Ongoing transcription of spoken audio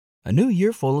A new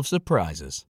year full of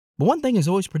surprises. But one thing is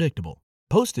always predictable.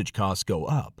 Postage costs go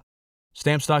up.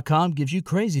 Stamps.com gives you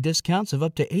crazy discounts of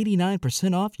up to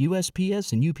 89% off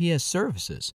USPS and UPS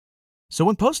services. So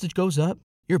when postage goes up,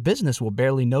 your business will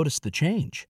barely notice the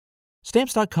change.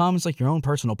 Stamps.com is like your own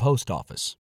personal post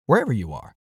office, wherever you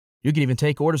are. You can even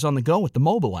take orders on the go with the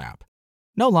mobile app.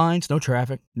 No lines, no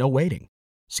traffic, no waiting.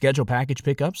 Schedule package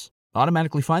pickups,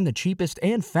 automatically find the cheapest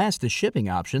and fastest shipping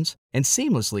options, and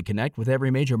seamlessly connect with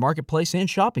every major marketplace and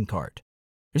shopping cart.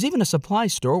 There's even a supply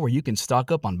store where you can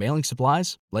stock up on mailing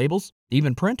supplies, labels,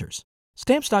 even printers.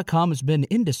 Stamps.com has been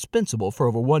indispensable for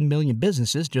over 1 million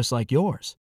businesses just like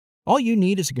yours. All you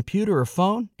need is a computer or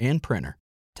phone and printer.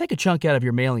 Take a chunk out of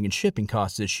your mailing and shipping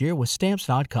costs this year with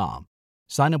Stamps.com.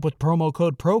 Sign up with promo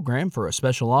code PROGRAM for a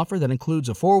special offer that includes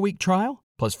a 4-week trial,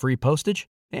 plus free postage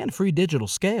and free digital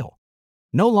scale.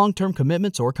 No long-term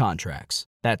commitments or contracts.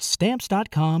 That's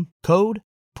Stamps.com, code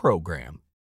PROGRAM.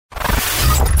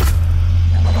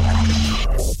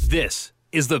 This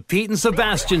is the Pete and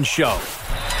Sebastian Show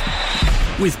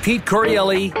with Pete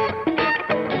Corielli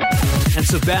and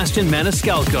Sebastian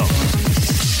Maniscalco.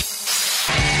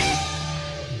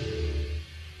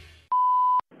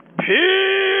 Pete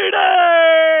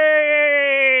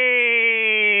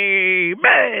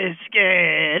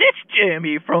Biscuit! It's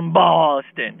Jimmy from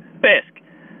Boston. Bisc,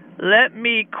 let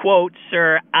me quote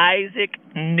Sir Isaac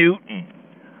Newton.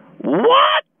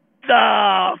 What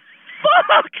the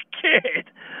fuck, kid?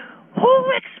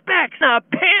 Who expects a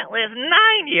pantless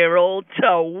 9-year-old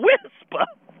to whisper?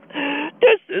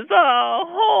 This is our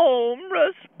home.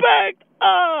 Respect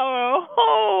our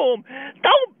home.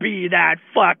 Don't be that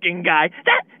fucking guy.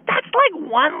 That's like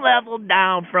one level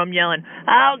down from yelling,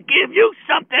 I'll give you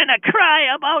something to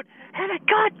cry about, and a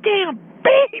goddamn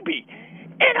baby.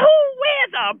 And who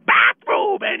wears a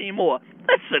bathrobe anymore?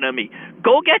 Listen to me.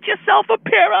 Go get yourself a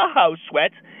pair of house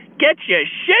sweats, get your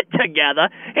shit together,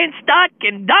 and start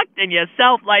conducting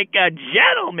yourself like a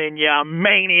gentleman, you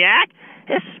maniac,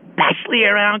 especially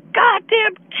around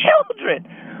goddamn children.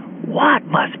 What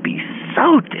must be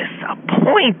so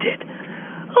disappointed?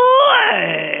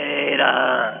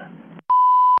 Later.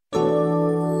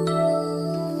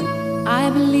 I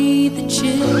believe the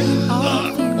children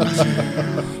are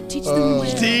Teach them well.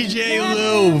 DJ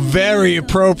Lou, very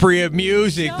appropriate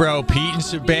music, bro. Pete and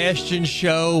Sebastian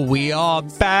Show. We are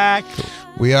back.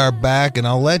 We are back, and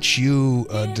I'll let you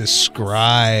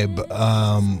describe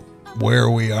where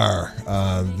we are.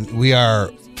 We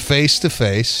are face to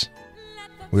face.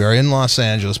 We are in Los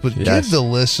Angeles, but give the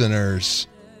listeners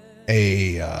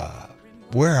a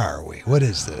where are we? What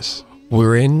is this?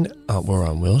 We're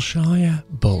on Wilshire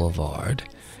Boulevard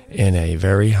in a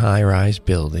very high-rise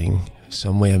building,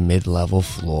 somewhere mid-level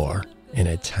floor, in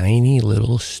a tiny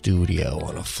little studio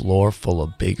on a floor full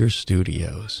of bigger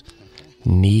studios,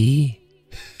 knee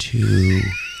to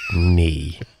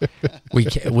knee.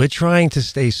 We're trying to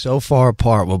stay so far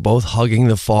apart. We're both hugging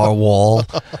the far wall,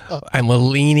 and we're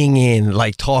leaning in,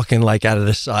 like talking like out of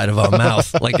the side of our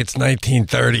mouth, like it's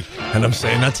 1930. And I'm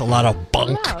saying that's a lot of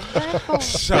bunk. Wow,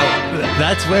 so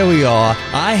that's where we are.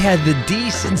 I had the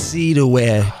decency to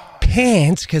wear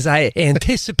pants because I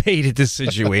anticipated the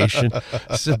situation.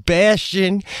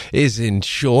 Sebastian is in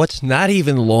shorts, not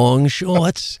even long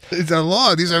shorts. These are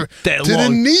long. These are the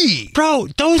knee. Bro,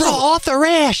 those are Arthur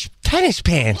Ashe tennis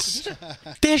pants.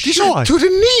 They're short. To the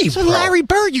knee, That's what Larry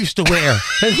Bird used to wear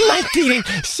in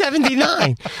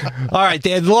 1979. All right,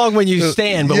 they're long when you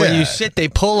stand, but when you sit, they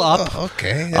pull up. Oh,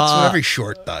 okay, that's what every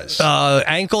short does.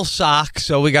 Ankle sock.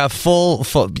 So we got full.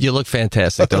 You look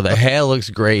fantastic, though. The hair looks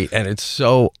great, and it's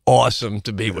so awesome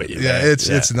to be with you. Yeah, man.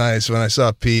 It's nice. When I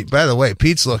saw Pete, by the way,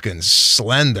 Pete's looking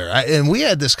slender. And we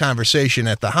had this conversation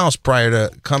at the house prior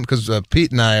to come, because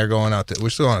Pete and I are going out to, we're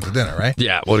still going out to dinner, right?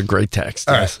 Yeah, what a great text.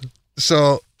 All right.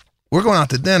 So we're going out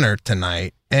to dinner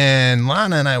tonight, and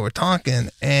Lana and I were talking,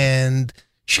 and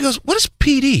she goes, what does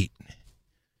Pete eat?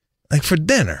 Like for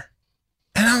dinner?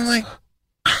 And I'm like,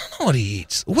 I don't know what he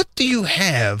eats. What do you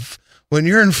have when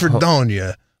you're in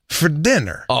Fredonia for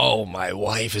dinner? Oh, my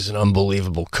wife is an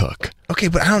unbelievable cook. Okay,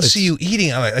 but I don't see you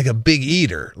eating like a big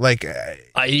eater. Like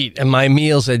I eat, and my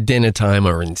meals at dinner time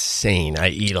are insane. I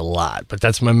eat a lot, but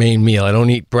that's my main meal. I don't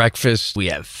eat breakfast. We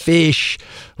have fish.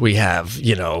 We have,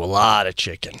 a lot of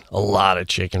chicken,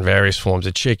 various forms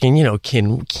of chicken,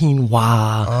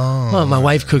 quinoa. Oh, my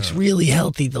wife cooks really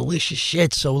healthy, delicious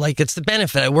shit. So, like, it's the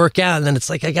benefit. I work out, and then it's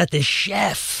like I got this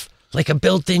chef. Like a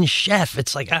built-in chef.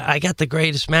 It's like I got the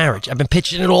greatest marriage. I've been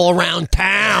pitching it all around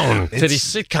town to these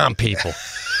sitcom people.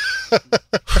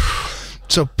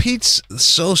 So Pete's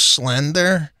so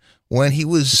slender. When he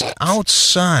was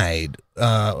outside,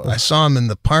 I saw him in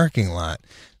the parking lot.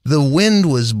 the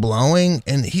wind was blowing,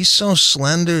 and he's so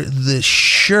slender, the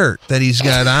shirt that he's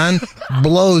got on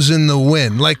blows in the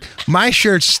wind. Like, my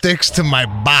shirt sticks to my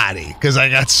body because I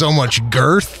got so much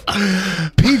girth.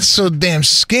 Pete's so damn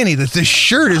skinny that this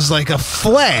shirt is like a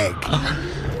flag.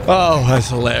 Oh, that's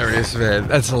hilarious, man.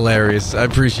 That's hilarious. I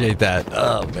appreciate that.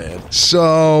 Oh, man.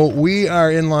 So we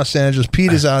are in Los Angeles.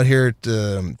 Pete is out here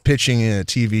pitching in a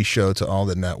TV show to all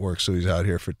the networks, so he's out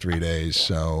here for 3 days.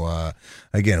 So,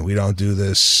 again, we don't do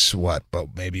this, but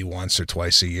maybe once or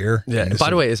twice a year. Yeah, and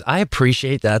by the way, I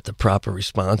appreciate that, the proper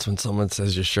response when someone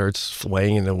says your shirt's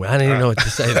swaying in the wind. I didn't even know what to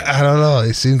say. I don't know.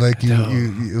 It seemed like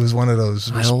it was one of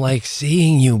those. I don't like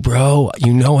seeing you, bro.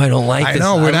 You know I don't like this. I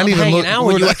know. We're not even hanging out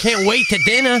with you. I can't wait to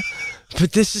dinner.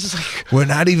 But this is like... We're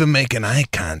not even making eye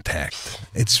contact.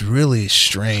 It's really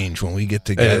strange when we get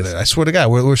together. I swear to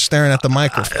God, we're staring at the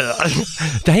microphone.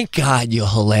 Thank God you're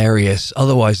hilarious.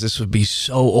 Otherwise, this would be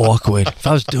so awkward. If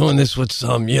I was doing this with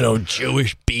some,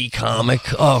 Jewish B comic,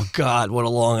 oh, God, what a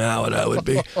long hour that would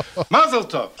be. Mazel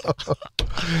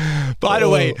tov. By the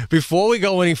way, before we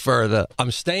go any further,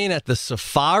 I'm staying at the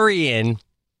Safari Inn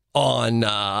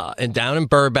and down in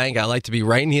Burbank. I like to be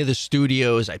right near the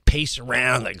studios. I pace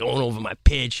around, like going over my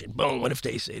pitch, and boom, what if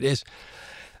they say this?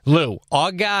 Lou,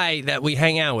 our guy that we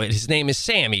hang out with, his name is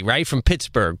Sammy, right? From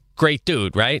Pittsburgh. Great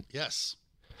dude, right? Yes.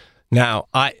 Now,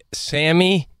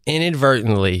 Sammy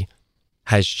inadvertently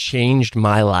has changed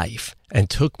my life and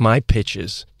took my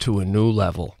pitches to a new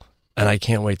level. And I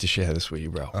can't wait to share this with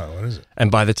you, bro. Oh, what is it?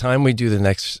 And by the time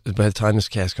this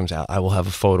cast comes out, I will have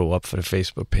a photo up for the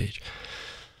Facebook page.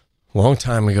 Long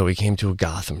time ago, we came to a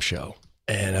Gotham show,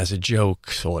 and as a joke,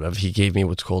 sort of, he gave me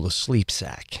what's called a sleep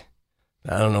sack.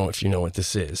 I don't know if you know what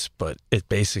this is, but it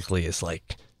basically is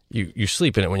like you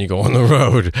sleep in it when you go on the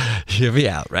road. You'll be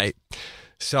out, right?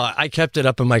 So I kept it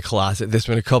up in my closet. There's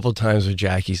been a couple times where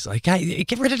Jackie's like, hey,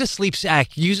 get rid of the sleep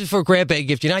sack. Use it for a grab bag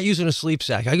gift. You're not using a sleep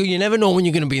sack. I go, you never know when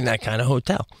you're going to be in that kind of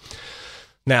hotel.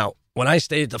 Now, when I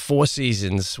stayed at the Four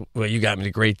Seasons, where you got me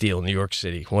the great deal in New York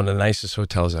City, one of the nicest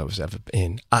hotels I was ever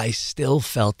in, I still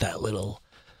felt that little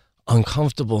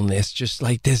uncomfortableness, just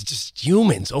like there's just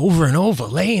humans over and over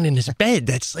laying in this bed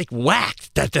that's like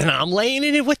whacked. That then I'm laying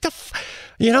in it. What the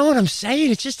you know what I'm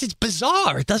saying? It's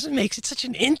bizarre. It doesn't make it such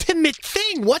an intimate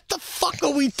thing. What the fuck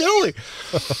are we doing?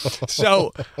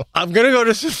 So I'm going to go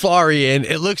to Safari Inn.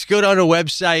 It looks good on the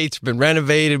website. It's been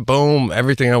renovated. Boom.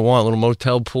 Everything I want. A little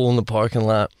motel pool in the parking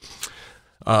lot.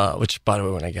 Which, by the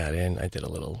way, when I got in, I did a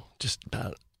little, just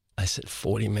about, I said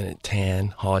 40-minute tan,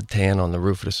 hard tan on the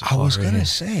roof of the Safari. I was going to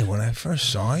say, when I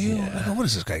first saw you, I go, what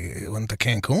is this guy? Went to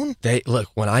Cancun? Look,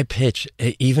 when I pitch,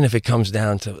 even if it comes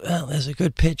down to, well, there's a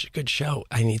good pitch, a good show,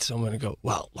 I need someone to go,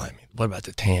 well, I mean, what about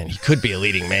the tan? He could be a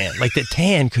leading man. Like, the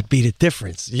tan could be the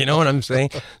difference. You know what I'm saying?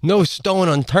 No stone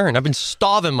unturned. I've been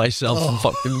starving myself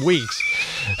for fucking weeks.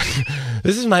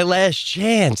 This is my last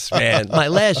chance, man. My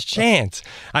last chance.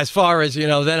 As far as,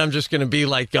 then I'm just going to be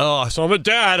like, oh, so I'm a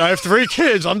dad. I have 3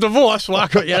 kids. I'm divorced.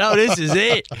 This is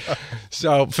it.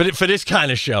 So for this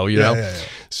kind of show, you know. Yeah.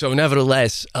 So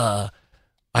nevertheless, I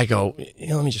go,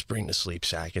 let me just bring the sleep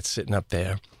sack. It's sitting up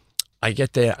there. I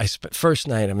get there. First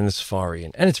night I'm in the Safari,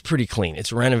 and it's pretty clean.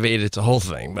 It's renovated. It's a whole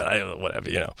thing, but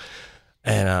whatever.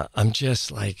 And I'm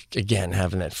just like, again,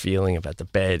 having that feeling about the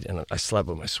bed, and I slept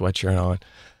with my sweatshirt on.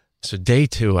 So day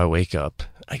 2, I wake up.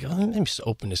 I go, let me just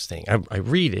open this thing. I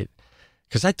read it,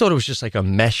 because I thought it was just like a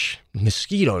mesh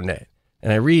mosquito net.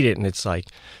 And I read it, and it's like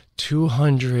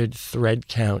 200 thread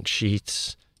count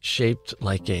sheets shaped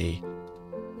like a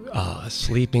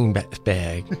sleeping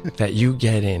bag that you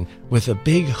get in with a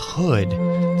big hood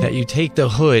that you take the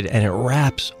hood and it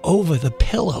wraps over the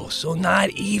pillow. So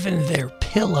not even their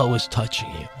pillow is touching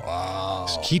you. Wow.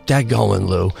 Just keep that going,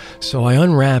 Lou. So I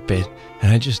unwrap it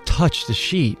and I just touch the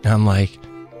sheet and I'm like,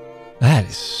 that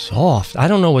is soft. I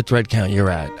don't know what thread count you're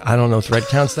at. I don't know thread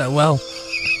counts that well.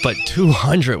 But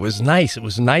 200 was nice. It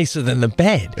was nicer than the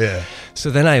bed. Yeah. So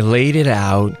then I laid it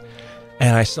out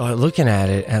and I started looking at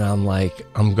it and I'm like,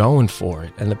 I'm going for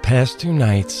it. And the past 2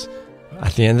 nights,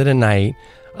 at the end of the night,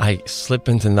 I slip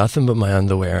into nothing but my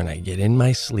underwear and I get in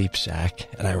my sleep sack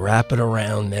and I wrap it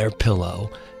around their pillow.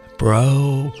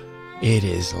 Bro, it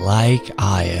is like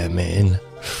I am in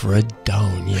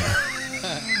Fredonia.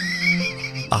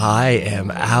 I am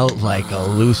out like a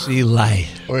Lucy Light.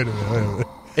 Wait a minute.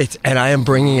 And I am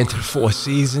bringing it to Four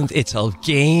Seasons. It's a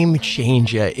game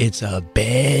changer. It's a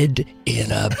bed in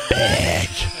a bag.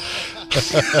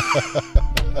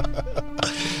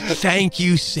 Thank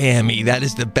you, Sammy. That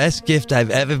is the best gift I've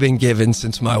ever been given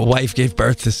since my wife gave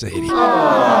birth to Sadie.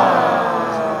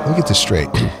 Let me get this straight.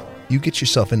 you get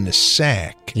yourself in this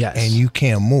sack, Yes. and you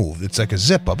can't move. It's like a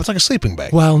zip up. It's like a sleeping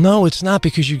bag. Well, no, it's not,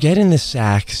 because you get in the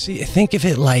sack. See, think of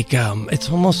it like it's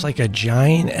almost like a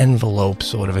giant envelope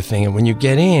sort of a thing. And when you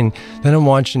get in, then I'm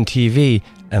watching TV,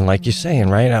 and like you're saying,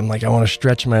 right? I'm like, I want to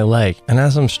stretch my leg, and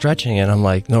as I'm stretching it, I'm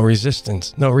like, no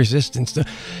resistance, no resistance.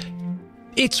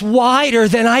 It's wider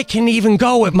than I can even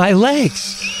go with my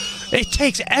legs. It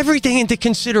takes everything into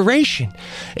consideration.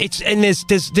 There's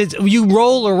you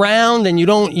roll around and you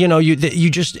don't,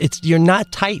 you're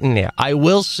not tight in there. I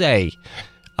will say,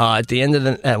 at the end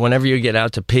of whenever you get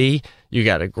out to pee, you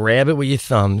got to grab it with your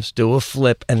thumbs, do a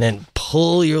flip, and then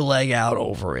pull your leg out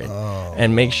over it,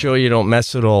 and make sure you don't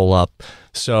mess it all up.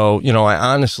 So, I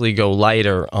honestly go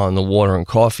lighter on the water and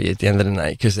coffee at the end of the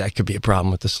night, because that could be a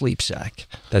problem with the sleep sack.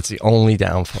 That's the only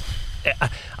downfall.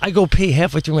 I go pee,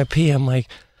 halfway through my pee, I'm like,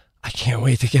 I can't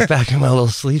wait to get back in my little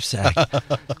sleep sack.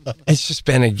 It's just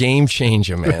been a game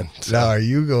changer, man. So. Now, are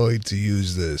you going to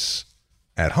use this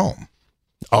at home?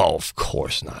 Oh, of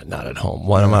course not. Not at home.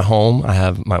 When I'm at home, I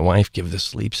have my wife give the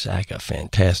sleep sack a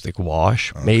fantastic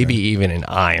wash, maybe even an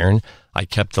iron. I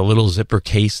kept the little zipper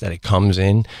case that it comes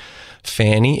in.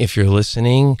 Fanny, if you're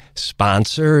listening,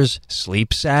 sponsors,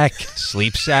 sleep sack,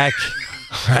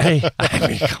 right? I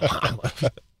mean, come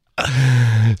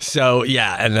on. So,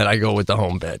 yeah, and then I go with the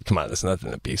home bed. Come on, there's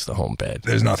nothing that beats the home bed.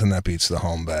 There's nothing that beats the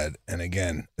home bed. And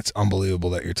again, it's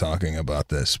unbelievable that you're talking about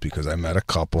this, because I met a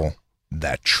couple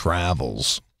that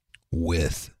travels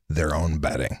with their own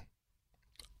bedding.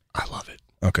 I love it.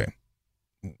 Okay.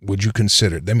 Would you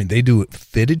consider, they do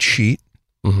fitted sheet,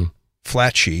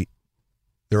 flat sheet,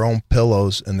 their own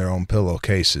pillows and their own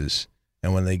pillowcases.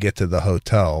 And when they get to the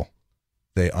hotel,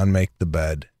 they unmake the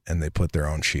bed and they put their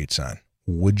own sheets on.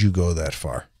 Would you go that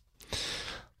far?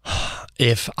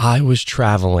 If I was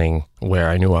traveling where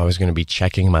I knew I was going to be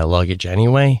checking my luggage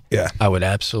anyway, I would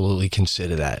absolutely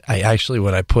consider that. I actually,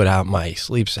 when I put out my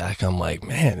sleep sack, I'm like,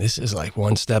 man, this is like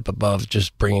one step above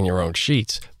just bringing your own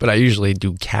sheets. But I usually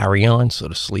do carry on, so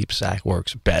the sleep sack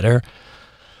works better.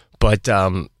 But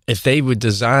if they would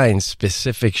design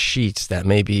specific sheets that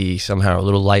may be somehow a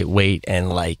little lightweight and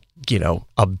like,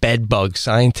 a bed bug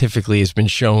scientifically has been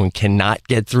shown cannot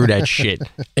get through that shit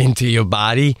into your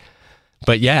body.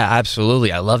 But yeah,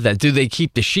 absolutely. I love that. Do they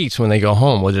keep the sheets when they go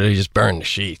home, or do they just burn the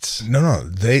sheets? No.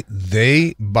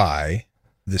 They buy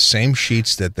the same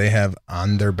sheets that they have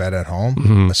on their bed at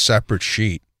home, a separate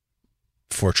sheet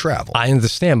for travel. I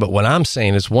understand, but what I'm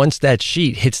saying is once that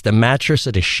sheet hits the mattress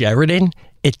at a Sheraton,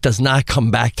 it does not come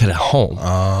back to the home.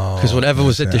 Because whatever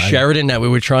was at the Sheraton that we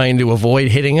were trying to avoid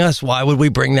hitting us, why would we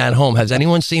bring that home? Has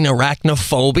anyone seen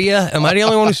Arachnophobia? Am I the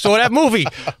only one who saw that movie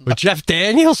with Jeff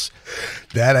Daniels?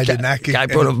 That I did not get. Guy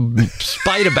put a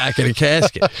spider back in a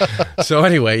casket. So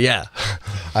anyway, yeah.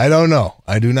 I don't know.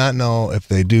 I do not know if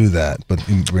they do that, but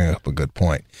you bring up a good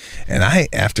point. And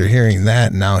after hearing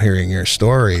that, now hearing your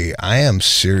story, I am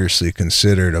seriously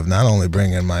considered of not only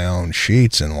bringing my own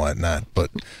sheets and whatnot, but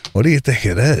what do you think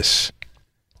of this?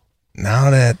 Now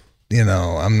that,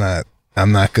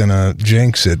 I'm not going to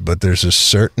jinx it, but there's a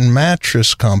certain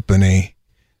mattress company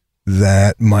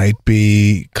that might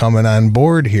be coming on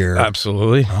board here.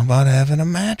 Absolutely. How about having a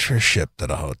mattress shipped to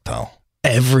the hotel?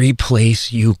 Every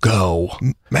place you go.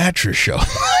 Mattress show.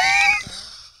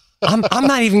 I'm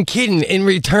not even kidding. In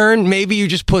return, maybe you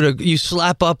just you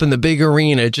slap up in the big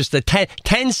arena, just a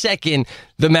 10-second,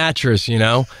 the mattress,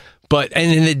 But,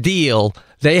 and in the deal,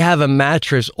 they have a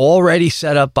mattress already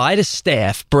set up by the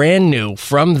staff, brand new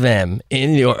from them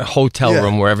in your hotel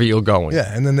room, wherever you're going.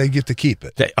 Yeah, and then they get to keep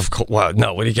it. Of course. Well,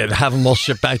 no, what do you get? Have them all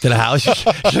shipped back to the house? You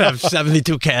should have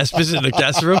 72 Caspers in the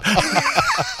guest room.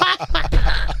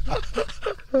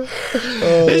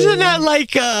 Isn't that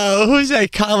like who's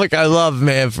that comic I love,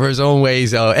 man, for his own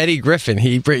ways? Eddie Griffin.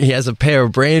 He has a pair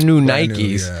of brand new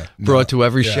Nikes brought to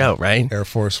every show, right? Air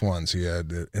Force Ones he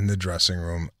had in the dressing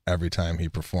room every time he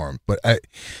performed. But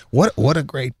what a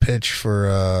great pitch for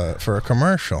a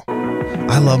commercial.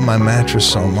 I love my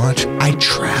mattress so much. I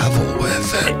travel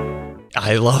with it.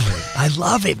 I love it. I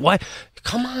love it. Why?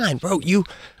 Come on, bro.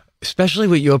 Especially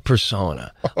with your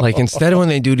persona. Like, instead of when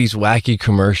they do these wacky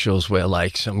commercials where,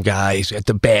 like, some guy's got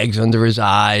the bags under his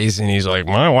eyes and he's like,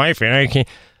 my wife and I can't.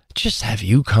 Just have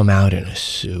you come out in a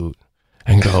suit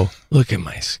and go, look at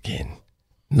my skin.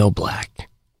 No black.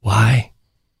 Why?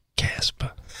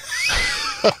 Casper.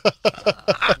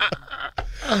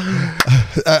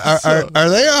 Are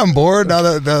they on board now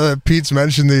that Pete's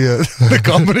mentioned the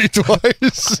company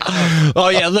twice? Oh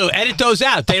yeah, Lou, edit those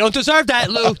out. They don't deserve that,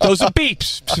 Lou. Those are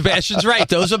beeps. Sebastian's right.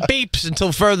 Those are beeps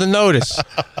until further notice.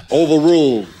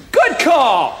 Overruled. Good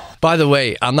call. By the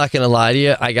way, I'm not going to lie to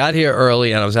you. I got here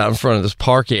early and I was out in front of this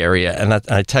park area, and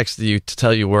I texted you to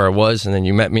tell you where I was, and then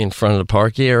you met me in front of the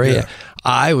park area. Yeah.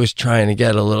 I was trying to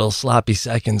get a little sloppy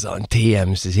seconds on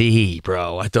TMZ,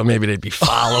 bro. I thought maybe they'd be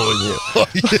following you.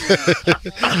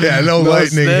 Yeah, no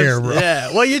lightning here, bro.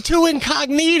 Yeah, well, you're too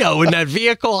incognito in that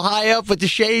vehicle high up with the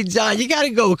shades on. You got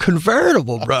to go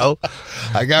convertible, bro.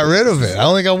 I got rid of it. I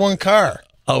only got one car.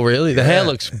 Oh, really? The hair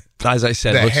looks, as I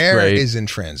said, the looks hair great. is in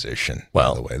transition,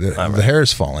 well, by the way. The hair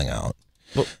is falling out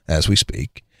as we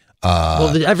speak.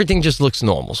 Everything just looks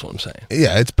normal, is what I'm saying.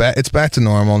 Yeah, it's back to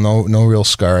normal. No real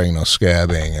scarring, no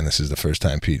scabbing, and this is the first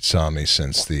time Pete saw me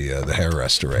since the hair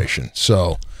restoration.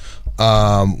 So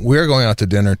we're going out to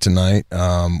dinner tonight.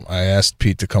 I asked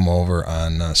Pete to come over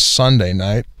on Sunday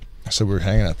night. I said we were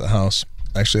hanging at the house.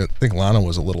 Actually, I think Lana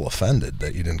was a little offended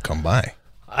that you didn't come by.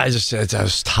 I just said I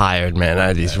was tired, man.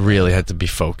 I just really had to be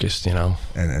focused, you know.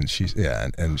 And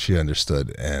she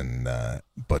understood, and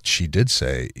but she did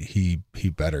say he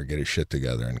better get his shit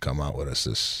together and come out with us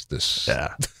this.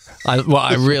 Yeah,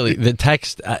 I really the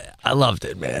text I loved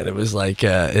it, man. It was like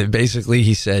basically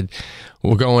he said,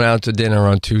 "We're going out to dinner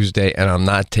on Tuesday, and I'm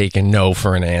not taking no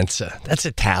for an answer." That's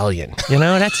Italian, you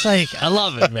know. That's like I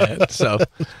love it, man. So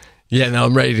yeah, no,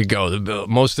 I'm ready to go.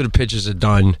 Most of the pitches are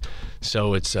done.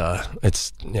 So it's well,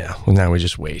 now we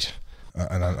just wait.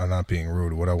 And I'm not being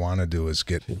rude. What I want to do is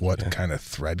get what kind of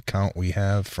thread count we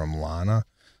have from Lana.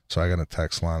 So I got to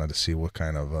text Lana to see what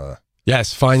kind of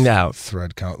yes, find out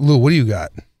thread count. Lou, what do you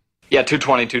got? Yeah,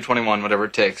 220, 221, whatever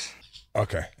it takes.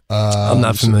 Okay. I'm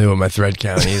not familiar with my thread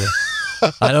count either.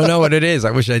 I don't know what it is.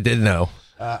 I wish I did know.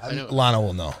 Lana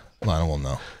will know.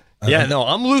 Yeah, no,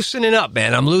 I'm loosening up,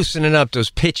 man. I'm loosening up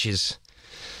those pitches.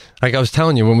 Like I was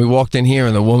telling you, when we walked in here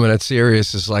and the woman at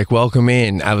Sirius is like, welcome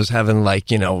in, I was having like,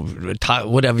 you know,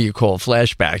 whatever you call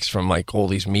flashbacks from like all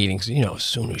these meetings. You know, as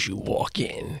soon as you walk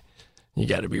in, you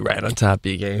got to be right on top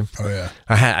of your game. Oh, yeah.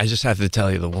 I just have to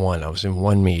tell you the one. I was in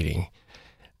one meeting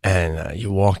and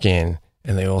you walk in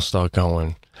and they all start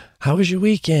going, how was your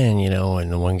weekend? You know,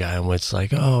 and the one guy was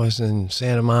like, oh, I was in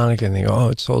Santa Monica. And they go, oh,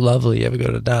 it's so lovely. You ever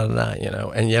go to da-da-da, you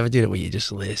know? And you ever do it where you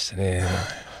just listen and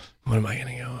what am I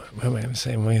going to go? What am I going to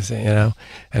say? What am I going to say? You know?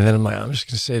 And then I'm like, I'm just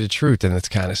going to say the truth. And it's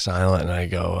kind of silent. And I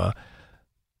go,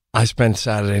 I spent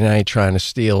Saturday night trying to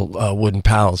steal wooden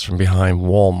pallets from behind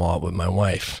Walmart with my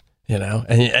wife, you know?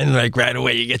 And like right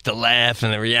away you get the laugh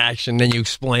and the reaction. Then you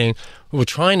explain, we were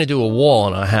trying to do a wall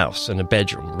in our house in the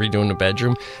bedroom, redoing the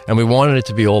bedroom. And we wanted it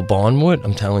to be all barnwood,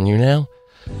 I'm telling you now.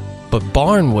 But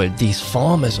barnwood, these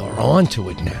farmers are onto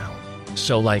it now.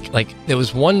 So like there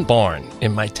was one barn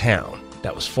in my town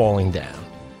that was falling down.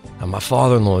 And my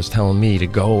father-in-law is telling me to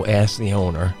go ask the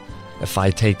owner if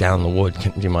I take down the wood.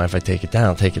 Do you mind if I take it down?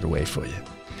 I'll take it away for you.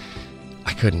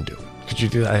 I couldn't do it. Could you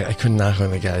do that? I couldn't knock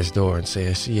on the guy's door and say,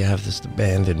 I see you have this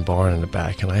abandoned barn in the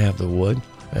back. Can I have the wood?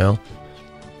 You know?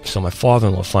 So my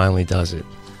father-in-law finally does it.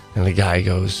 And the guy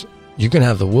goes, you can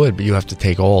have the wood, but you have to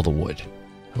take all the wood.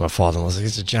 And my father-in-law's like,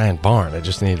 it's a giant barn. I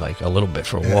just need like a little bit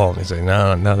for a wall. And he's like,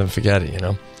 no, then forget it, you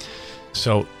know?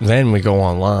 So then we go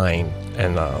online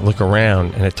and look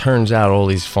around, and it turns out all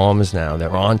these farmers now,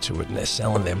 they're onto it, and they're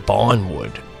selling their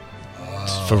barnwood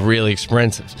for really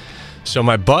expensive. So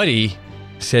my buddy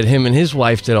said him and his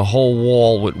wife did a whole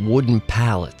wall with wooden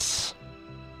pallets,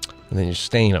 and then you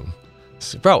stain them. I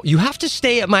said, bro, you have to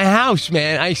stay at my house,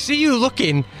 man. I see you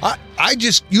looking. I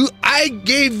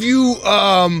gave you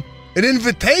an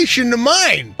invitation to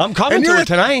mine. I'm coming to it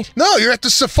tonight. No, you're at the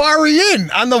Safari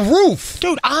Inn on the roof.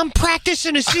 Dude, I'm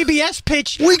practicing a CBS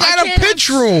pitch. We got a pitch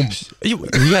room. You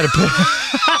got a pitch.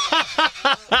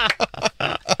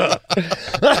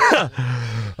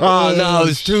 Oh, no,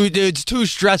 it's too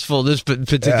stressful this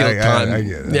particular time. I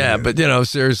get it. Yeah, but, you know,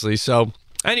 seriously. So,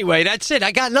 anyway, that's it.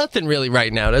 I got nothing really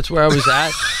right now. That's where I was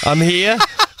at. I'm here.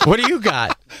 What do you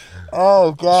got?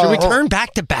 Oh, God. Should we turn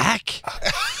back to back?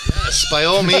 Yes, by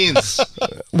all means.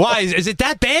 Why? Is it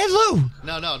that bad, Lou?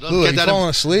 No, don't Lou, get are that. you falling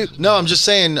asleep? No, I'm just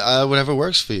saying whatever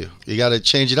works for you. You got to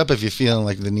change it up if you're feeling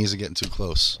like the knees are getting too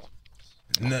close.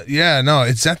 No,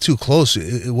 it's not too close.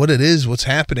 What's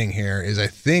happening here is I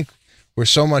think we're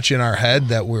so much in our head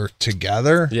that we're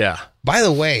together. Yeah. By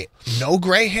the way, no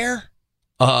gray hair?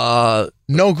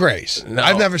 No grays. No.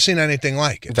 I've never seen anything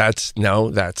like it. That's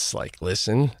like,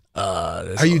 listen.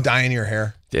 Are you dyeing your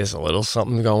hair? There's a little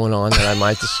something going on that I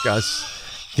might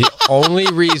discuss. The only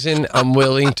reason I'm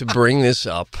willing to bring this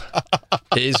up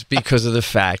is because of the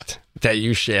fact that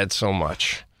you shared so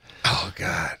much. Oh,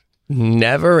 God.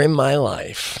 Never in my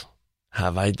life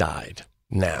have I dyed.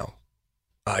 Now,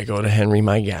 I go to Henry,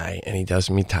 my guy, and he does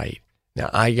me tight. Now,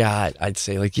 I'd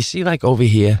say, like, you see, like, over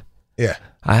here? Yeah.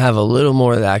 I have a little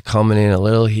more of that coming in, a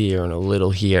little here and a little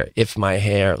here. if my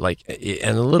hair,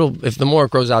 and a little, if the more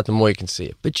it grows out, the more you can see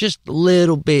it. But just a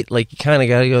little bit, you kind of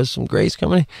got to go, some grays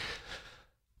coming in.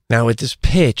 Now, with this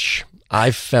pitch, I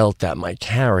felt that my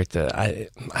character,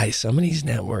 some of these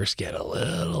networks get a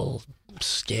little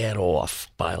scared off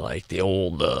by, the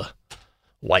old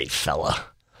white fella.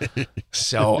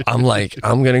 So I'm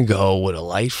I'm going to go with a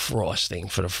light frosting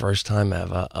for the first time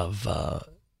ever of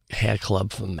Hair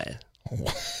Club for Men.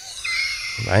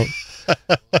 Right?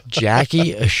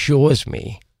 Jackie assures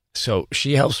me, so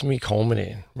she helps me comb it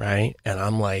in, right? And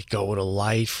I'm go with a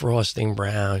light frosting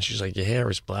brown. She's like, your hair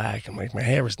is black. I'm like, my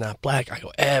hair is not black. I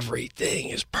go, everything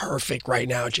is perfect right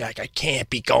now, Jack. I can't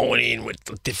be going in with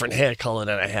a different hair color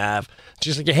than I have.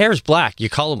 She's like, your hair is black. You're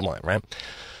colorblind, right?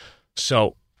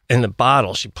 So in the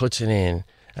bottle, she puts it in,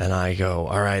 and I go,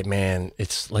 all right, man,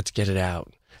 let's get it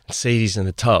out. And Sadie's in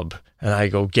the tub. And I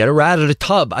go, get her out of the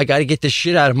tub. I got to get this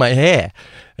shit out of my hair.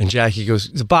 And Jackie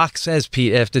goes, the box says,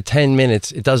 Pete, after 10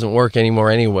 minutes, it doesn't work anymore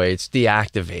anyway. It's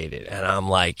deactivated. And I'm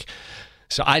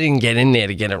so I didn't get in there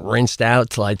to get it rinsed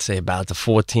out till I'd say about the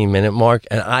 14-minute mark.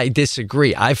 And I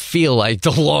disagree. I feel like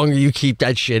the longer you keep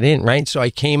that shit in, right? So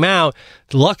I came out.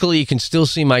 Luckily, you can still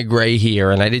see my gray here,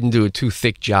 and I didn't do a too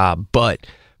thick job. But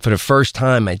for the first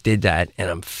time, I did that, and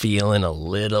I'm feeling a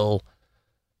little...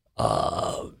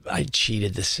 I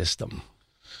cheated the system.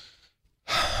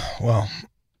 Well,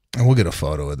 and we'll get a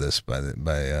photo of this by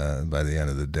the end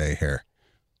of the day here.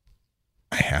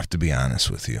 I have to be honest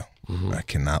with you. Mm-hmm. I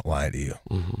cannot lie to you.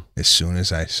 Mm-hmm. As soon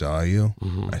as I saw you,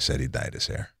 I said he dyed his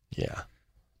hair. Yeah.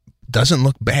 Doesn't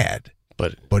look bad,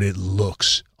 but it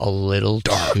looks a little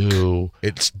dark.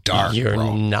 It's dark. You're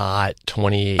not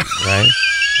 28, right?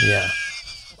 Yeah.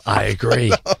 I agree.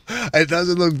 No, it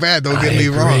doesn't look bad. Don't get me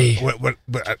wrong.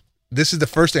 But this is the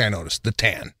first thing I noticed: the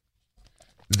tan.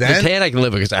 Then, the tan I can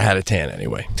live with because I had a tan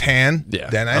anyway. Tan. Yeah.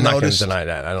 Then I'm not going to deny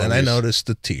that. I noticed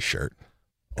the T-shirt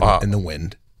in the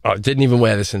wind. Oh, didn't even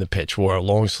wear this in the pitch. Wore a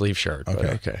long sleeve shirt. Okay.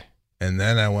 Okay. And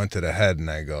then I went to the head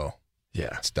and I go,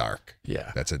 yeah, it's dark.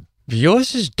 Yeah. That's it.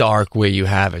 Yours is dark where you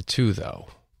have it too, though.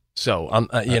 So I'm,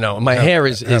 my hair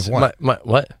is what? My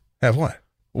what? Have what?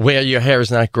 Where your hair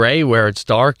is not gray, where it's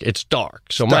dark, it's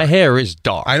dark. So my hair is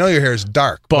dark. I know your hair is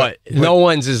dark, but no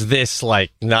one's is this not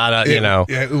a Yeah,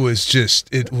 it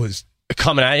was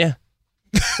coming at you.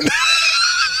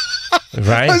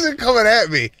 Right? It wasn't coming at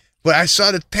me, but I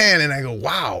saw the tan and I go,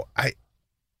 wow,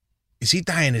 is he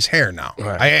dyeing his hair now?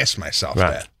 Right. I asked myself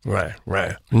that.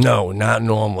 Right. No, not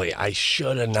normally. I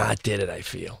should have not did it, I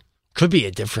feel. Could be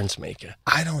a difference maker.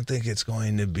 I don't think it's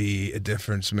going to be a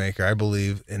difference maker. I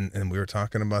believe, and we were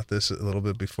talking about this a little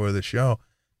bit before the show,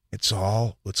 it's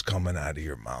all what's coming out of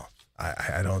your mouth.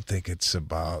 I don't think it's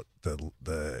about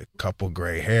the couple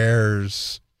gray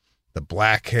hairs, the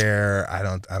black hair. I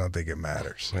don't think it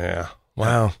matters. Yeah.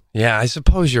 Wow. Yeah, I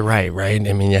suppose you're right? I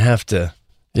mean, you have to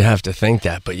think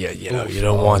that, but you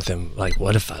don't want them.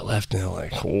 What if I left and they're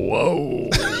like, whoa.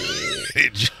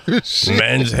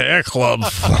 Men's Hair Club.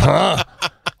 Huh?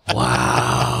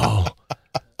 Wow.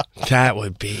 That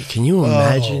would be. Can you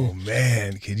imagine? Oh,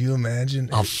 man. Can you imagine?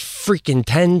 A freaking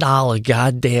 $10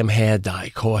 goddamn hair dye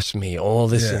cost me all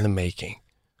this in the making.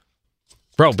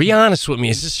 Bro, be honest with me.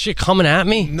 Is this shit coming at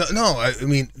me? No. I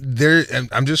mean,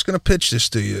 I'm just going to pitch this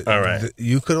to you. All right.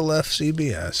 You could have left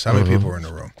CBS. How many people were in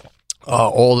the room?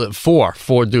 Four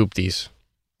doopties.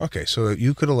 Okay, so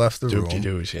you could have left the room.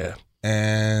 Doopty-doos, yeah.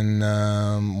 And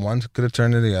one could have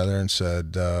turned to the other and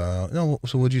said, no,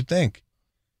 so what'd you think?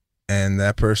 And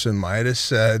that person might have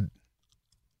said,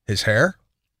 his hair?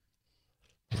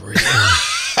 Really?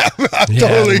 I'm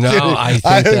totally kidding.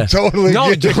 I think totally no,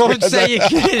 kidding. Don't say you're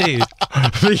kidding.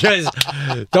 Because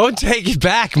don't take it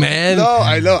back, man. No,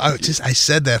 I know. I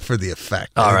said that for the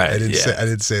effect. All right. I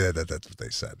didn't say that that's what they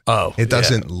said. Oh. It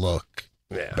doesn't look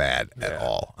bad at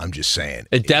all. I'm just saying.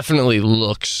 It definitely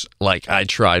looks like I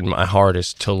tried my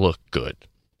hardest to look good.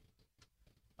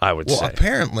 I would say. Well,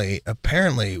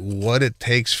 apparently, what it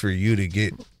takes for you to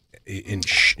get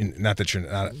not that you're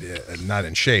not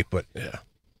in shape, but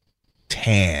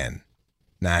tan,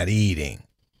 not eating,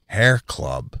 hair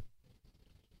club.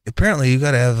 Apparently, you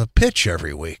got to have a pitch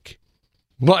every week.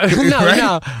 Well,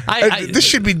 no. This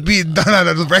should be being done on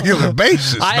a regular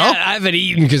basis. I haven't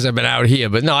eaten because I've been out here,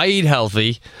 but no, I eat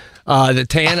healthy. The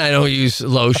tan, I don't use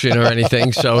lotion or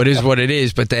anything, so it is what it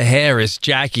is. But the hair is,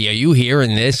 Jackie, are you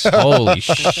hearing this? Holy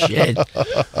shit.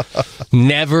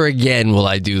 Never again will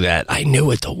I do that. I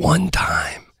knew it the one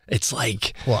time. It's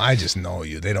like... Well, I just know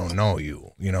you. They don't know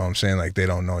you. You know what I'm saying? Like, they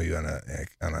don't know you on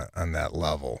that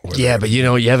level. Yeah, but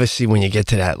you ever see when you get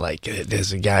to that,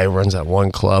 there's a guy who runs that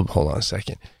one club. Hold on a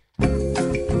second.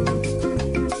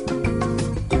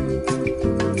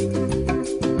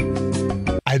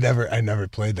 never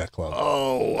played that club.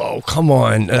 Oh, come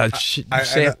on.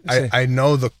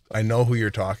 I know who you're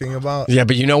talking about. Yeah,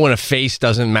 but you know when a face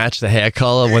doesn't match the hair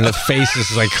color, when the face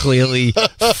is like clearly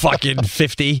fucking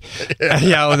 50,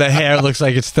 yeah, when the hair looks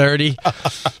like it's 30.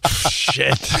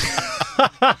 Shit.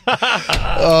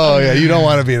 Oh yeah, you don't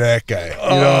want to be that guy.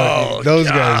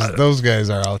 Those guys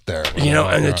are out there. You know,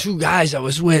 and the two guys I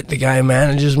was with, the guy who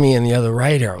manages me and the other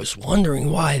writer, I was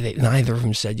wondering why neither of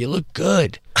them said, "You look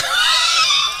good."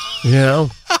 You know?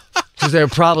 Because they're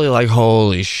probably like,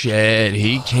 holy shit,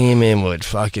 he came in with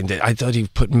fucking... I thought he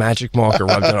put magic marker,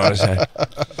 rubbed it on his head.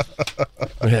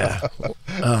 Yeah.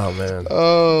 Oh, man.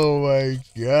 Oh, my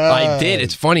God. I did.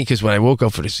 It's funny because when I woke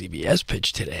up for the CBS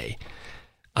pitch today,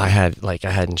 I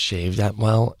hadn't shaved that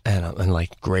well, and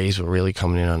like grays were really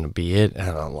coming in on the beard,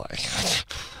 and I'm like...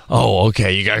 Oh,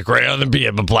 okay, you got gray on the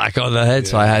beard, but black on the head,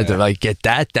 so I had to like get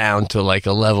that down to like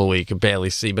a level where you could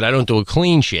barely see, but I don't do a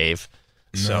clean shave.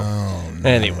 So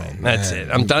anyway, that's it.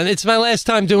 I'm done. It's my last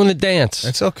time doing the dance.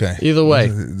 It's okay. Either way,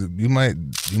 you might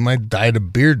dye the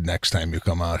beard next time you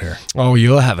come out here. Oh,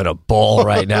 you're having a ball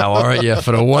right now, aren't you?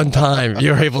 For the one time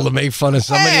you're able to make fun of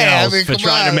somebody else for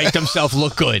trying to make themselves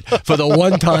look good. For the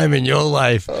one time in your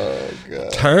life,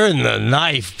 turn the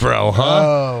knife, bro. Huh?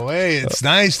 Oh, hey, it's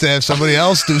nice to have somebody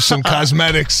else do some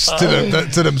cosmetics to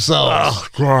themselves. Oh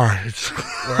God.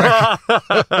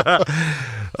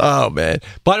 Oh, man.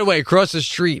 By the way, across the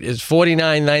street is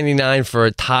 $49.99 for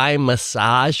a Thai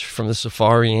massage from the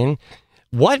Safari Inn.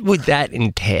 What would that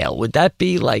entail? Would that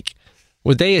be like,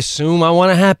 would they assume I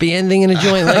want a happy ending in a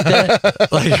joint like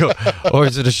that? Or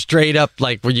is it a straight up,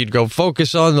 like, where you'd go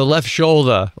focus on the left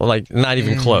shoulder? Or like, not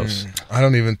even close? I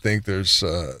don't even think there's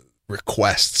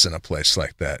requests in a place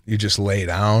like that. You just lay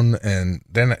down, and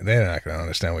they're not going to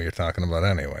understand what you're talking about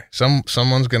anyway.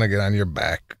 Someone's going to get on your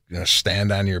back,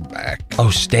 stand on your back. Oh,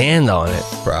 stand on it?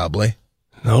 Probably.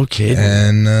 No kidding.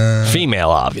 And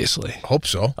female, obviously. Hope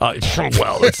so.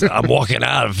 Well, I'm walking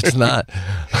out if it's not.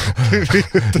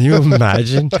 Can you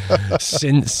imagine?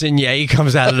 Sinye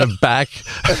comes out of the back.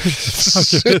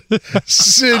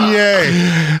 Sinye.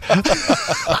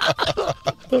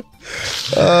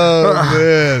 Oh,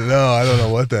 man. No, I don't know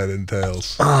what that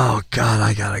entails. Oh, God,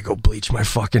 I gotta go bleach my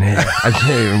fucking hair. I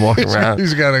can't even walk around.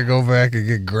 He's gotta go back and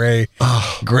get gray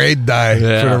dye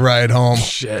for the ride home.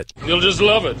 Shit. You'll just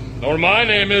love it. Or my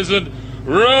name isn't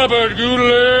Robert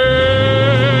Goulet.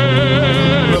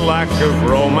 The lack of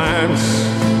romance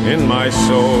in my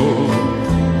soul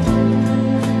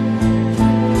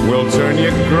will turn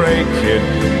you gray, kid.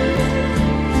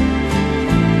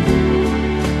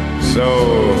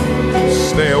 So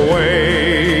stay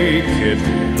away, kid.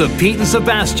 The Pete and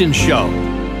Sebastian Show.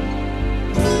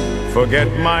 Forget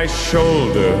my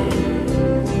shoulder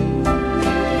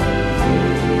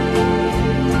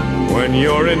when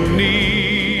you're in need.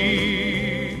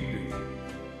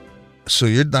 So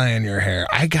you're dyeing your hair.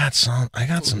 I got some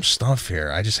stuff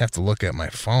here. I just have to look at my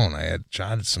phone. I had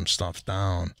jotted some stuff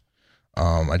down.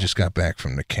 I just got back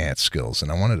from the Catskills,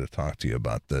 and I wanted to talk to you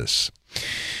about this.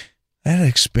 I had an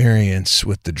experience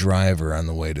with the driver on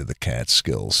the way to the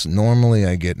Catskills. Normally,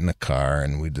 I get in a car,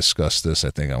 and we discussed this,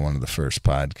 I think, on one of the first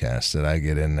podcasts, that I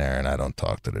get in there and I don't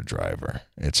talk to the driver.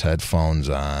 It's headphones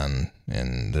on,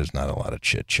 and there's not a lot of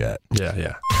chit-chat.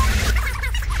 Yeah.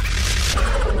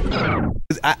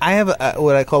 I have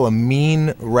what I call a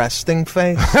mean resting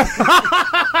face.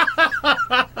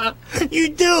 You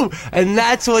do, and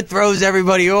that's what throws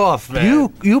everybody off,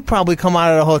 man. You probably come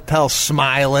out of the hotel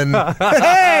smiling,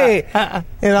 hey, and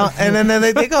then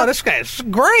they go, this guy's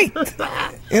great.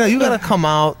 You got to come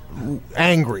out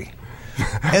angry,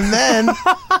 and then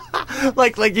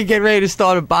like you get ready to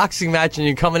start a boxing match, and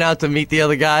you're coming out to meet the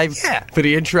other guy for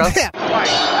the intro. Yeah. Right,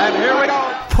 and here we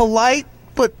go. Polite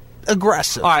but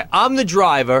aggressive. All right, I'm the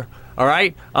driver. All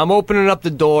right? I'm opening up the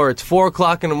door. It's 4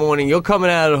 o'clock in the morning. You're coming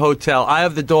out of the hotel. I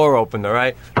have the door open, all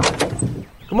right? Good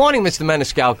morning, Mr.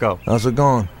 Maniscalco. How's it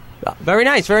going? Very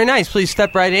nice, very nice. Please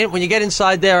step right in. When you get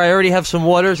inside there, I already have some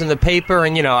waters and the paper,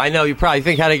 and, I know you probably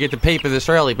think how to get the paper this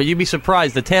early, but you'd be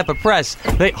surprised. The Tampa Press,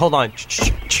 hold on.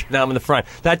 Now I'm in the front.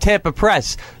 That Tampa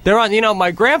Press, they're on, my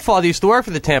grandfather used to work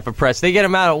for the Tampa Press. They get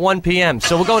them out at 1 p.m.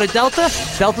 So we're going to Delta?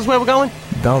 Delta's where we're going?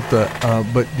 Delta,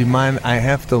 but do you mind? I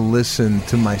have to listen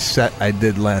to my set I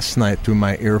did last night through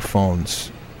my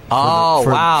earphones.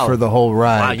 for the whole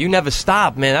ride. Wow, you never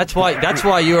stop, man. That's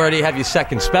why you already have your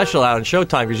second special out on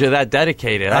Showtime, because you're that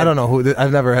dedicated. I don't know who.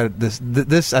 I've never had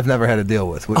this. I've never had to deal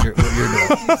with what you're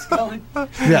doing.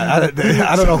 Yeah,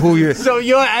 I don't know who you're. So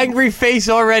your angry face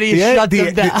already shut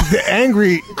them down. The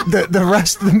angry, the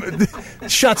rest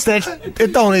shuts that.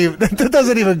 It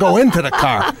doesn't even go into the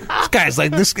car. This guy's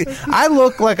like this. I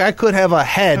look like I could have a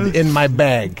head in my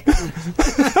bag.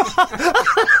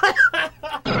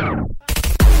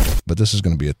 But this is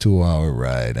going to be a 2-hour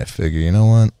ride. I figure, you know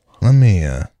what? Let me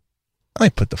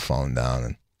put the phone down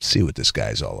and see what this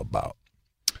guy's all about.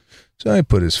 So I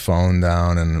put his phone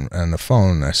down, and the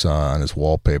phone I saw on his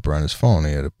wallpaper on his phone,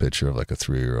 he had a picture of like a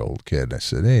 3-year-old kid. I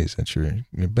said, "Hey, is that your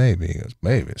baby?" He goes,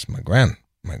 "Baby, it's my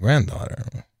granddaughter."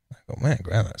 I go, "Man,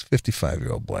 granddaughter's a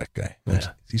 55-year-old black guy."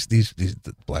 Yeah. These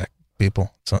black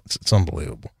people, it's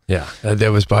unbelievable. Yeah,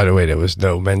 there was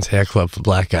no men's hair club for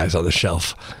black guys on the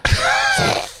shelf.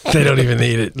 They don't even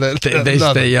need it. They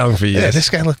stay young for years. Yeah, this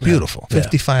guy looked beautiful.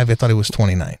 55, I thought he was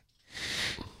 29.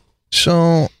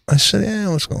 So I said, "Yeah,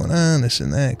 what's going on? This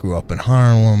and that." Grew up in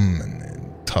Harlem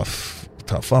and tough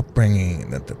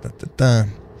upbringing.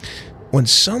 When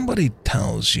somebody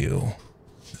tells you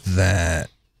that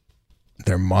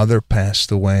their mother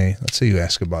passed away, let's say you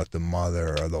ask about the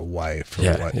mother or the wife or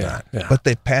whatnot, but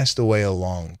they passed away a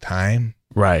long time.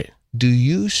 Right. Do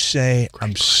you say,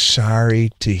 "I'm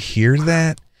sorry to hear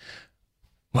that"?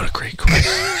 What a great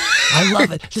question. I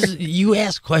love it. You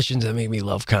ask questions that make me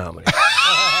love comedy.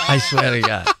 I swear to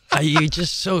God.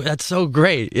 That's so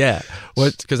great. Yeah.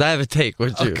 Because I have a take. Where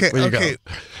you go?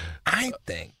 I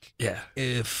think Yeah.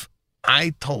 If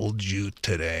I told you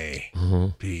today,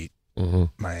 Pete,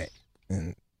 my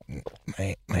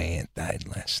aunt died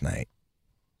last night,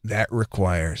 that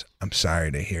requires, I'm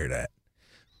sorry to hear that.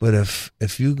 But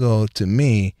if you go to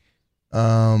me,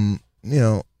 you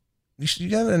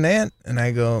got an aunt, and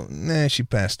I go, nah, she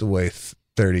passed away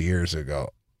 30 years ago.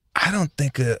 I don't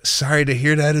think sorry to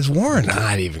hear that is warranted.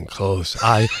 Not even close.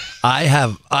 I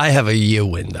have a year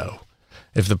window.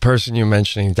 If the person you're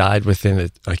mentioning died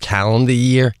within a calendar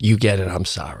year, you get it. I'm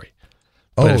sorry.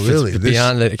 But if really? It's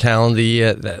beyond the calendar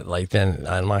year, then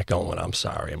I'm not going with "I'm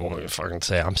sorry." I'm going to fucking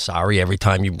say "I'm sorry" every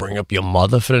time you bring up your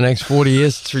mother for the next 40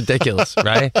 years. It's ridiculous,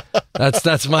 right?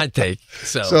 That's my take.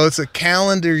 So it's a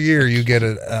calendar year. You get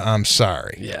it. I'm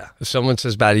sorry. Yeah. If someone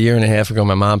says about a year and a half ago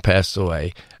my mom passed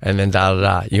away, and then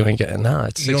you ain't getting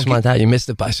it's 6 months out. You missed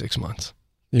it by 6 months.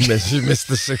 You missed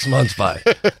the 6 months by.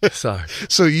 Sorry.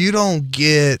 So you don't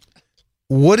get.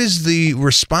 What is the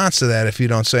response to that if you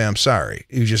don't say "I'm sorry"?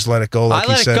 You just let it go like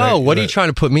you said. I let it go. What are you trying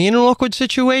to put me in an awkward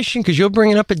situation? Because you're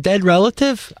bringing up a dead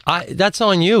relative? That's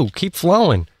on you. Keep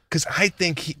flowing. Because I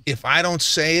think if I don't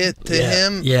say it to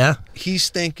him, he's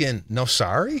thinking, "No,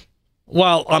 sorry."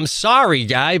 Well, I'm sorry,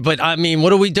 guy, but I mean,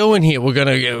 what are we doing here? We're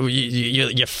gonna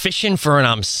you're fishing for an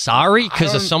 "I'm sorry"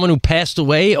 because of someone who passed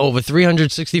away over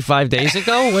 365 days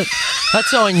ago.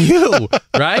 That's on you,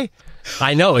 right?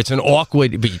 I know it's an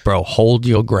awkward beat, bro. Hold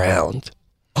your ground.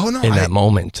 Oh no! In that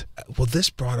moment. Well, this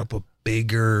brought up a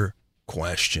bigger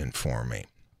question for me,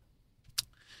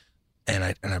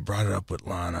 and I brought it up with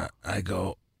Lana. I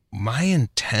go, my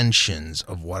intentions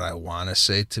of what I want to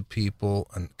say to people,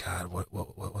 and God, what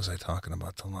was I talking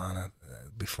about to Lana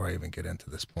before I even get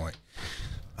into this point?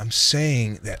 I'm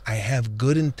saying that I have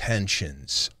good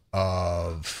intentions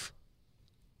of.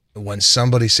 When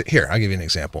somebody said, here, I'll give you an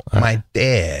example. My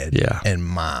dad and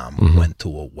mom went to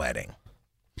a wedding,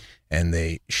 and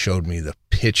they showed me the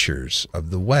pictures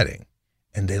of the wedding,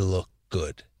 and they look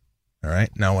good. All right.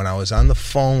 Now, when I was on the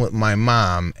phone with my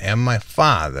mom and my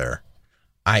father,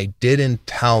 I didn't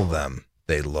tell them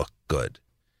they look good.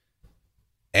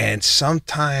 And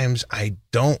sometimes I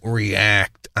don't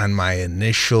react on my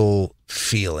initial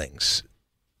feelings,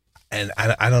 and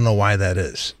I don't know why that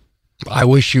is. I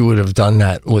wish you would have done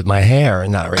that with my hair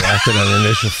and not reacted on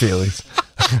initial feelings.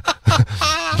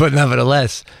 But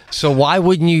nevertheless, so why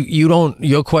wouldn't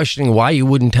you're questioning why you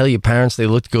wouldn't tell your parents they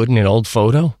looked good in an old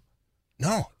photo?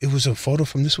 No, it was a photo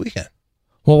from this weekend.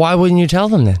 Well, why wouldn't you tell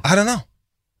them then? I don't know.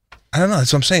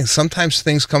 That's what I'm saying. Sometimes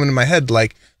things come into my head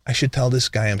like, I should tell this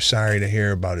guy I'm sorry to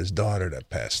hear about his daughter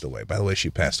that passed away. By the way, she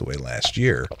passed away last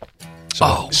year.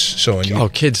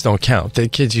 Kids don't count. The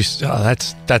kids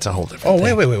that's a whole different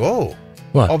thing. Wait, whoa.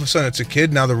 What? All of a sudden it's a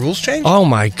kid, now the rules change? Oh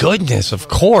my goodness, of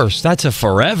course. That's a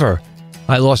forever.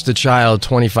 I lost a child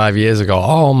 25 years ago.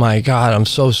 Oh my God, I'm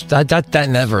so that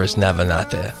never is never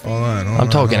not there. Hold on. I'm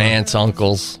talking aunts,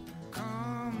 uncles.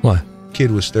 What?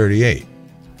 Kid was 38.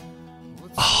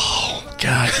 Oh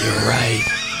God, you're right.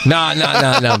 No.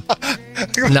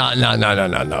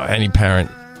 Any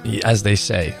parent as they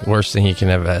say, worst thing you can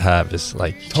ever have is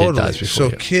like kid dies before So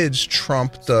you. kids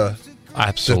trump the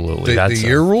Absolutely, the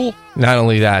year rule. Not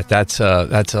only that, that's a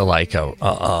like a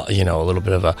little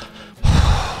bit of a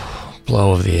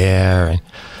blow of the air, and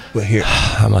But here,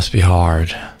 that must be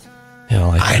hard. You know,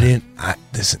 like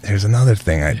there's another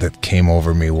thing that came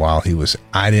over me while he was.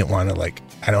 I didn't want to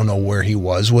I don't know where he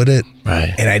was with it,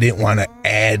 right? And I didn't want to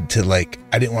add to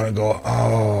I didn't want to go.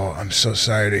 Oh, I'm so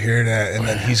sorry to hear that. And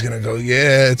then he's gonna go,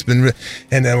 yeah, it's been.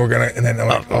 And then I'm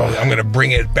like, I'm gonna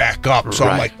bring it back up. So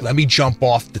I'm like, let me jump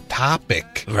off the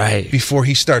topic, right, before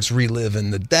he starts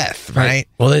reliving the death, right?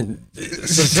 Well, then,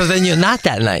 so then you're not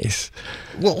that nice.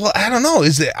 Well, I don't know.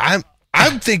 Is it?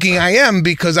 I'm thinking I am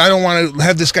because I don't want to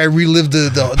have this guy relive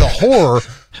the horror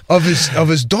of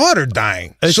his daughter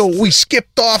dying. So we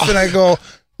skipped off, and I go,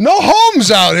 no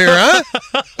homes out here, huh?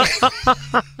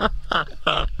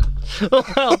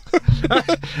 Well,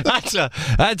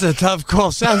 that's a tough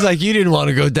call. Sounds like you didn't want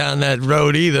to go down that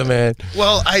road either, man.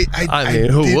 Well, I mean,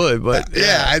 who would? But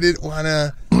yeah, I didn't want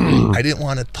to. I didn't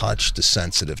want to touch the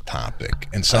sensitive topic,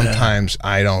 and sometimes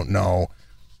I don't know.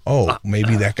 Oh,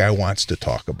 maybe that guy wants to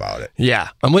talk about it. Yeah.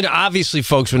 And obviously,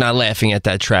 folks, we're not laughing at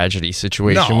that tragedy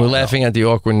situation. No, we're laughing at the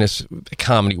awkwardness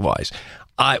comedy-wise.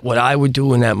 What I would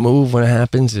do in that move when it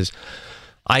happens is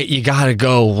you gotta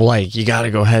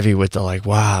go heavy with the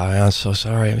wow, I'm so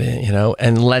sorry, man,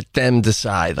 and let them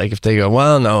decide. Like if they go,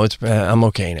 well, no, I'm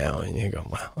okay now, and you go,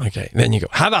 well, okay. Then you go,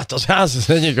 how about those houses?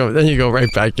 Then you go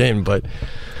right back in. But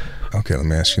okay, let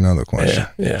me ask you another question.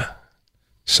 Yeah.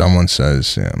 Someone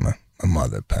says, my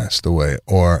mother passed away,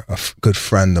 or a good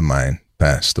friend of mine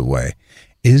passed away.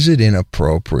 Is it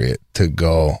inappropriate to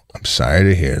go, I'm sorry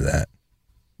to hear that?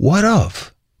 What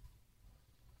of?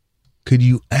 Could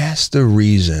you ask the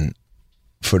reason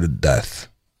for the death?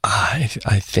 I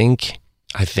think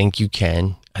you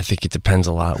can. I think it depends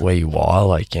a lot where you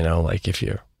are. If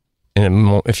you're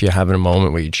if you're having a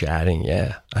moment where you're chatting,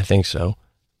 yeah, I think so,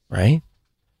 right?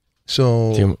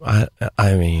 So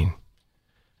I mean,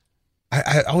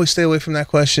 I always stay away from that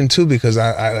question too, because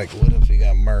I what if he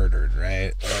got murdered,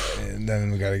 right? And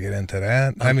then we got to get into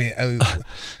that. I mean,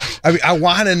 I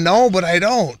want to know, but I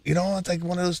don't. It's like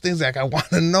one of those things. I want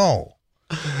to know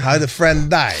how the friend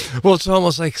died. Well, it's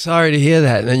almost like sorry to hear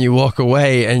that, and then you walk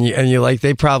away, and you're like,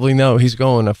 they probably know he's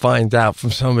going to find out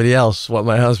from somebody else what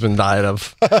my husband died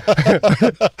of. Yeah,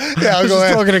 I was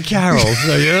just talking to Carol.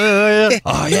 So, yeah.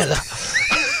 Oh yeah.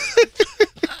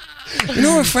 You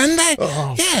know, a friend died?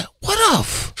 Oh. Yeah, what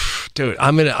of? Dude,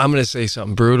 I'm gonna say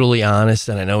something brutally honest,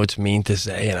 and I know it's mean to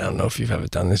say, and I don't know if you've ever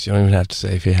done this. You don't even have to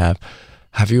say if you have.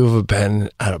 Have you ever been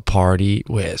at a party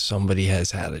where somebody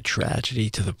has had a tragedy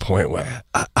to the point where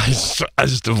I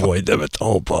just avoid them at the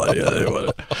whole party? I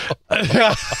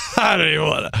don't even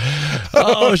want to.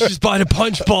 Oh, she's by the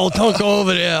punch bowl. Don't go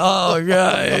over there. Oh,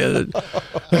 God.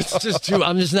 It's just too,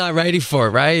 I'm just not ready for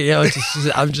it, right?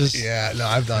 I'm just. Yeah, no,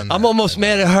 I've done that. I'm almost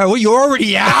mad at her. Well, you're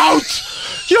already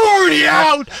out. You're already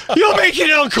out. You're making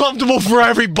it uncomfortable for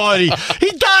everybody.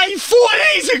 He died 4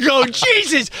 days ago.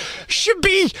 Jesus. Should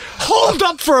be holed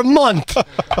up for a month.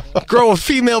 Grow a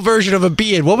female version of a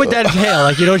beard. What would that entail?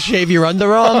 Like you don't shave your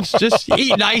underarms? Just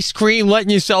eating ice cream, letting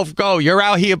yourself go. You're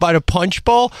out here by the punch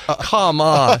bowl? Come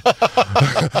on.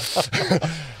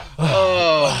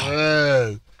 Oh,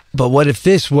 man. But what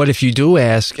if you do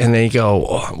ask and they go,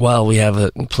 oh, well, we have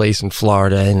a place in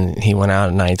Florida and he went out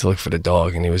at night to look for the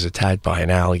dog and he was attacked by an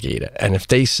alligator. And if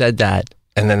they said that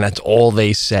and then that's all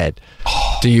they said,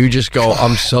 do you just go,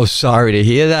 I'm so sorry to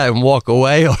hear that and walk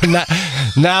away? Or not?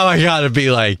 Now I got to be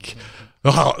like,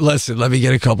 oh, listen, let me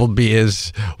get a couple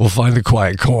beers. We'll find a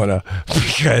quiet corner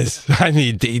because I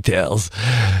need details.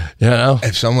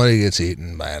 If somebody gets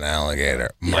eaten by an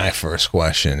alligator, my first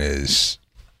question is,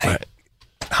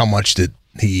 how much did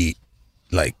he eat?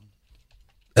 Like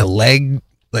a leg?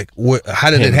 Like how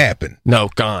did it happen? No,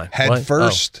 gone. Head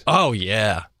first? Oh,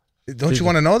 yeah. Don't you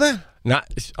want to know that?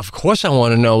 Not, of course I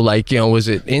want to know, was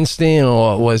it instant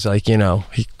or was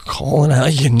he calling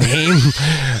out your name?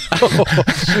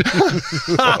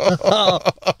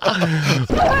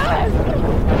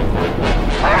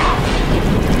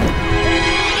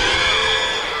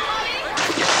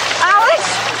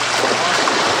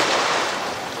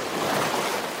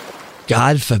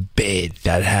 God forbid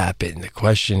that happened. The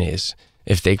question is,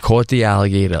 if they caught the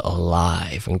alligator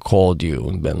alive and called you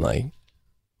and been like,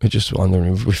 we're just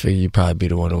wondering, we figure you'd probably be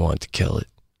the one who wanted to kill it.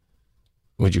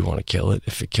 Would you want to kill it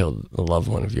if it killed a loved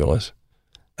one of yours?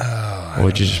 Or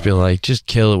would you just be like, just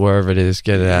kill it wherever it is,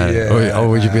 get it out? Or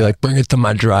would you be like, bring it to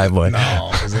my driveway? No,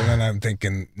 because then I'm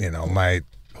thinking,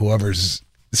 whoever's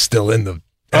still in the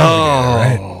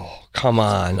alligator, right? Come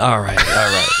on. All right.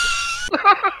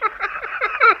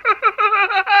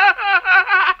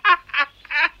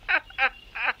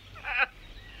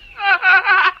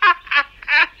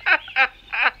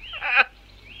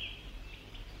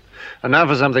 And now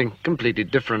for something completely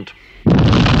different.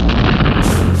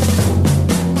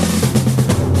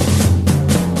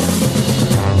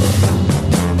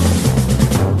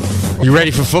 You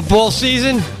ready for football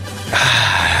season?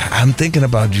 I'm thinking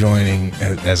about joining,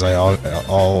 as I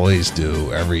always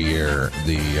do every year,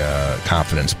 the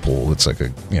confidence pool. It's like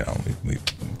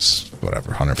it's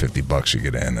whatever, $150 you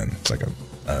get in, and it's like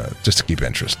just to keep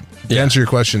interest. To answer your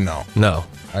question, no.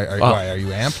 Why are you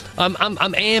amped? I'm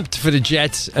amped for the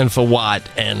Jets and for Watt,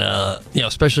 and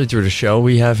especially through the show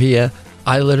we have here.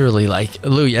 I literally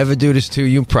Lou. You ever do this too?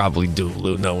 You probably do,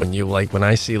 Lou. No, when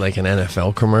I see like an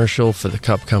NFL commercial for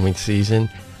the upcoming season,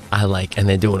 and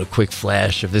they're doing a quick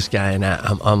flash of this guy and that.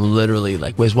 I'm literally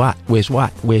like, where's Watt? Where's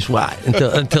Watt? Where's Watt?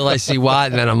 Until I see Watt,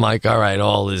 and then I'm like, all right,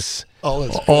 all is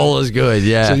good.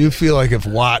 Yeah. So you feel like if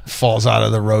Watt falls out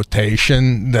of the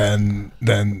rotation, then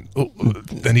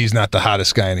he's not the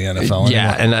hottest guy in the NFL anymore.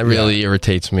 Yeah, and that really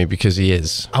irritates me because he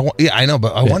is. I know,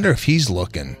 but I wonder if he's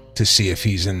looking to see if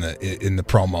he's in the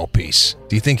promo piece.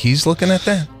 Do you think he's looking at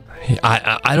that?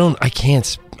 I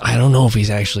don't know if he's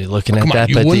actually looking at that.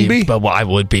 You wouldn't be? But I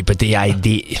would be. But the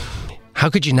idea, how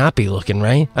could you not be looking,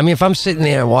 right? I mean, if I'm sitting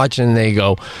there watching and they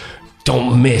go,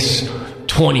 don't miss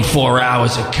 24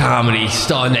 hours of comedy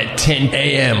starting at 10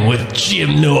 a.m. with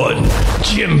Jim Norton,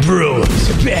 Jim Brewer,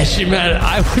 Sebastian,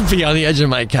 I would be on the edge of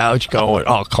my couch going,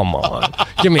 oh, come on.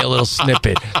 Give me a little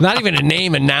snippet. Not even a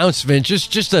name announcement,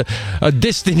 just a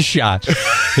distant shot,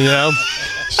 you know?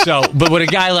 So, but with a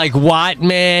guy like Watt,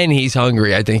 man, he's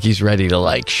hungry. I think he's ready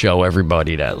to show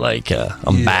everybody that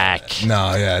I'm back.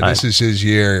 This is his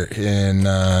year, and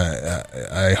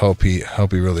I hope he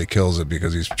really kills it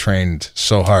because he's trained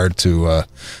so hard to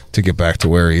get back to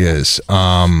where he is.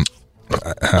 I'm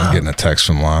getting a text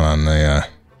from Lon on the.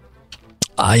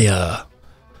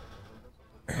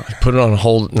 I put it on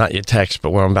hold, not your text,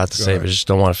 but what I'm about to say, but I just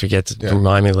don't want to forget to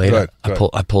remind me later.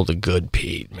 I pulled a good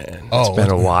Pete, man. It's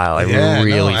been a while. I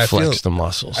really flexed the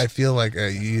muscles. I feel like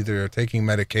you either are taking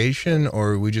medication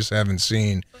or we just haven't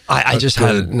seen. I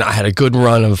had a good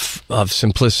run of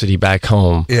simplicity back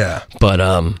home. Yeah. But,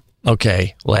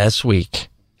 okay, last week,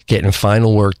 getting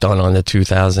final work done on the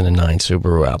 2009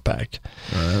 Subaru Outback.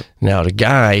 Right. Now, the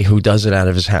guy who does it out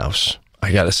of his house,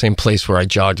 I got the same place where I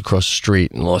jogged across the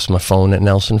street and lost my phone that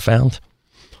Nelson found.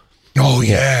 Oh,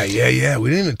 yeah. We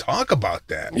didn't even talk about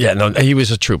that. Yeah, no, he was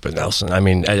a trooper, Nelson. I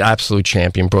mean, an absolute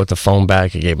champion. Brought the phone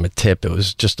back. I gave him a tip. It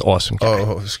was just awesome guy.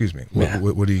 Oh, excuse me. Yeah.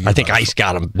 What do you give? I think Ice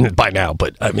got him by now,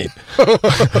 but I mean.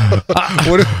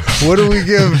 What do we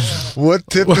give? What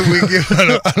tip do we give?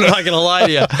 I'm not going to lie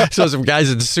to you. I saw some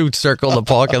guys in suits circle the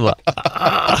parking lot.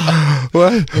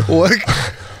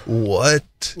 What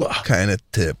kind of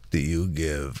tip do you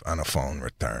give on a phone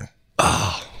return?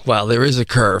 Oh, well, there is a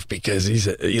curve because he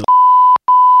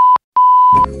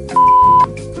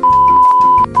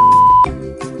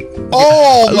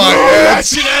oh my God!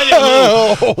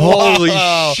 Oh, holy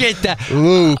shit!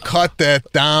 Lou, cut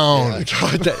that down.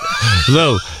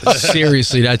 Lou,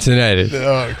 seriously, that's an edit.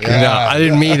 Oh, God. No, I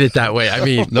didn't mean it that way. I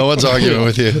mean, no one's arguing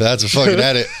with you. That's a fucking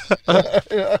edit.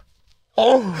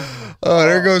 Oh,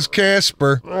 there goes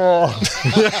Casper.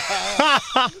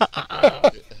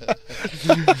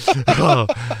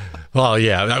 Oh,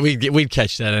 yeah. We'd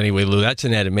catch that anyway, Lou. That's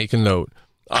an edit. Make a note.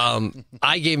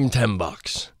 I gave him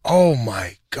 $10. Oh,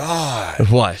 my God.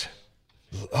 What?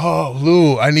 Oh,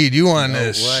 Lou, I need you on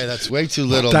this. Way, that's way too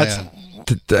little, man. That's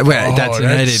an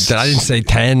edit. I didn't say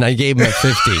 10. I gave him a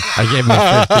 50.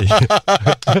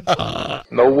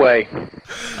 No way.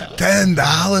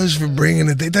 $10 for bringing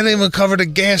it. They didn't even cover the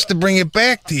gas to bring it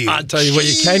back to you. I'll tell you what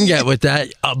you can get with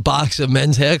that: a box of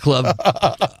Men's Hair Club, about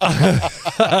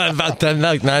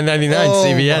 $9.99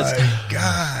 CVS. Oh my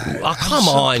God! Oh, come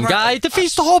on, guy! It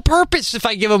defeats the whole purpose. If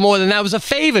I give him more than that, it was a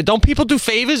favor. Don't people do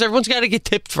favors? Everyone's got to get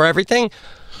tipped for everything.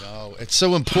 No, it's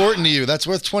so important to you. That's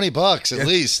worth $20 at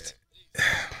least.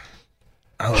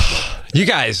 You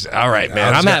guys, all right,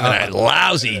 man. I'm having a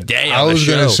lousy day. I was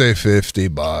going to say $50.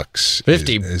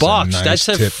 $50. Nice That's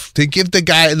tip to give the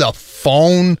guy the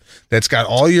phone that's got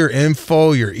all your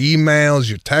info, your emails,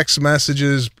 your text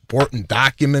messages, important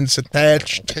documents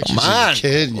attached. Pictures of your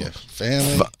kid and your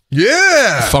family.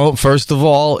 Yeah. Phone. First of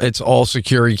all, it's all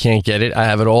secure. You can't get it. I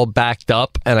have it all backed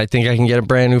up, and I think I can get a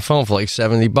brand new phone for like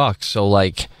 $70. So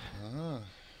like.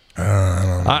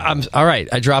 I'm all right.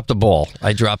 I dropped the ball.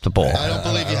 I don't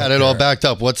believe you had it all backed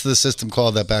up. What's the system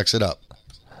called that backs it up?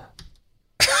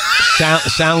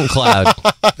 SoundCloud.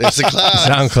 It's a cloud.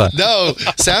 SoundCloud. No,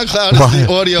 SoundCloud is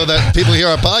the audio that people hear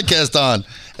our podcast on.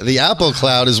 The Apple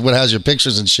Cloud is what has your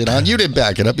pictures and shit on. You didn't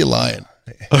back it up. You're lying.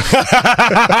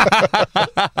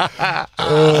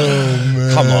 Oh,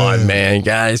 man. Come on, man,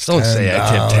 guys. Don't say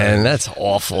I tipped 10. That's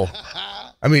awful.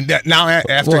 I mean, now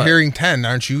after What? hearing 10,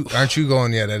 aren't you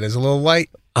going? Yeah, that is a little light.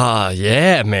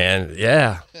 Yeah, man.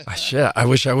 Yeah. I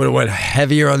wish I would have went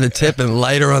heavier on the tip and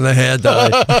lighter on the hair dye.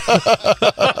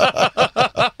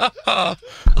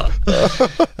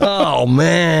 Oh,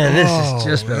 man. This has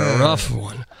just been a rough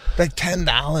one. Like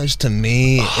 $10 to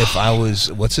me, if I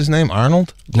was, what's his name?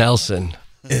 Arnold? Nelson.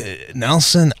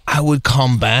 Nelson, I would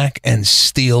come back and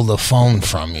steal the phone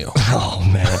from you. Oh,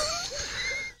 man.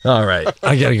 All right.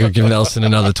 I got to go give Nelson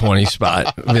another 20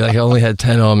 spot. Be like, I only had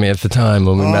 10 on me at the time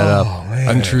when we met up.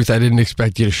 Man. In truth, I didn't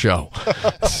expect you to show.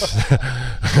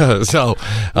 So,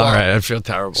 all right. I feel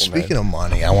terrible, Speaking of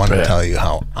money, I want to tell you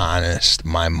how honest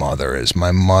my mother is.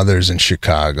 My mother's in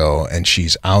Chicago, and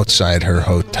she's outside her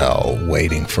hotel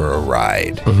waiting for a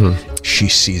ride. Mm-hmm. She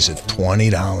sees a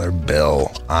 $20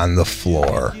 bill on the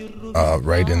floor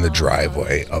right in the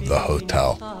driveway of the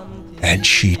hotel. And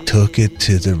she took it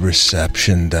to the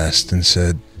reception desk and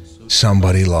said,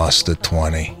 somebody lost a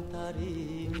 20.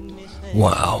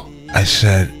 Wow. I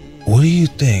said, what do you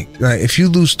think? Like, if you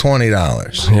lose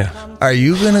 $20, are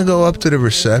you going to go up to the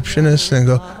receptionist and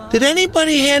go, did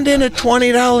anybody hand in a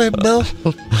 $20 bill?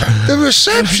 The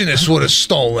receptionist would have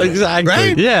stolen it. Exactly.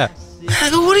 Right? Yeah. I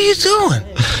go, what are you doing?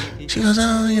 She goes,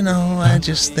 I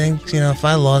just think, if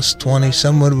I lost 20,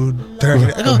 someone would return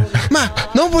it. I go, Ma,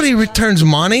 nobody returns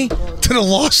money to the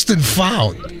lost and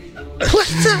found. What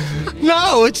the?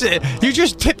 No, you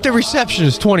just tipped the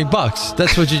receptionist $20.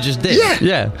 That's what you just did.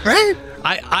 Yeah. Right?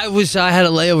 I had a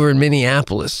layover in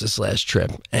Minneapolis this last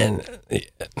trip, and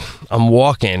I'm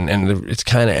walking, and it's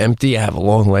kind of empty. I have a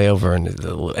long layover, and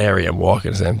the area I'm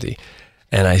walking is empty,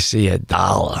 and I see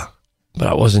 $1, but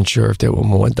I wasn't sure if there were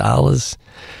more dollars.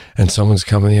 And someone's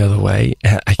coming the other way.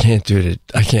 I can't do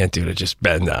to just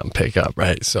bend down and pick up,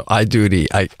 right? So I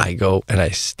go and I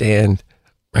stand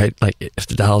right, like if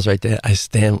the dollar's right there, I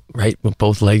stand right with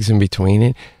both legs in between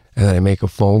it, and then I make a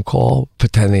phone call,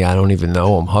 pretending I don't even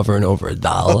know I'm hovering over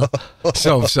 $1.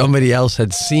 So if somebody else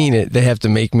had seen it, they have to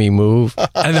make me move.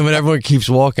 And then when everyone keeps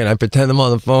walking, I pretend I'm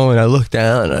on the phone, and I look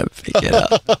down, and I pick it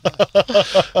up.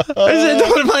 I said,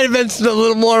 it might have been a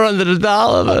little more under the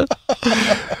 $1,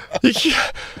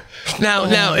 but...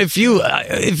 Now, if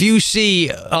you see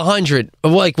 100,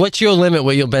 like, what's your limit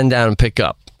where you'll bend down and pick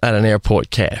up at an airport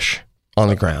cash on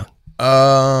the ground?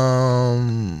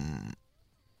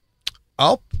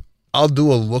 I'll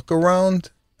do a look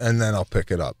around and then I'll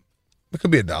pick it up. It could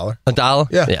be $1.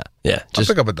 $1? Yeah. I'll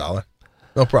pick up $1.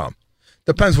 No problem.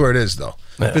 Depends where it is, though.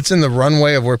 Yeah. If it's in the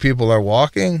runway of where people are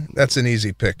walking, that's an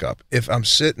easy pickup. If I'm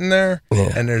sitting there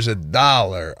and there's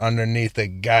 $1 underneath a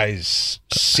guy's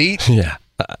seat,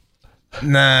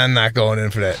 nah, I'm not going in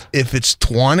for that. If it's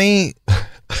 20,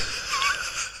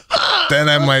 then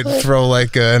I might throw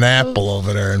like an apple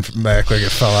over there and act like it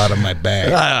fell out of my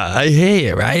bag. I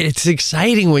hear you, right? It's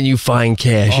exciting when you find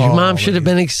cash. Your mom should have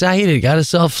been excited. Got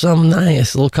herself something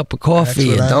nice, a little cup of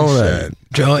coffee, a donut.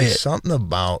 Enjoy it. Something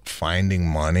about finding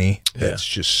money that's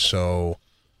just so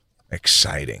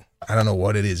exciting. I don't know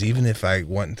what it is. Even if I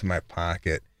went into my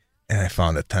pocket and I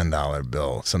found a $10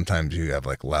 bill, sometimes you have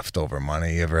like leftover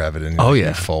money. You ever have it in your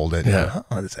you fold it? Yeah.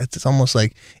 It's almost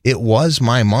like it was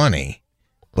my money,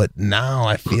 but now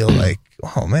I feel like,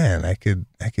 oh man, I could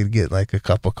get like a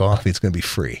cup of coffee. It's going to be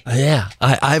free. Yeah.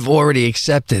 I've already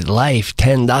accepted life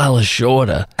 $10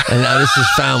 shorter, and now this is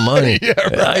found money.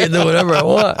 I can do whatever I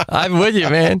want. I'm with you,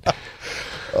 man.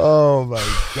 Oh my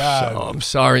God. So I'm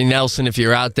sorry, Nelson, if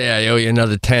you're out there, I owe you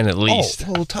another 10 at least.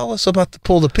 Oh, well, tell us about the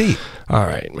pull the Pete. All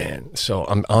right, man. So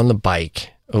I'm on the bike.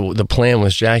 The plan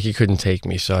was Jackie couldn't take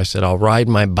me, so I said I'll ride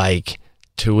my bike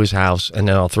to his house, and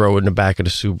then I'll throw it in the back of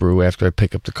the Subaru after I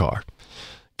pick up the car.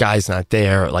 Guy's not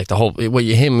there. Like he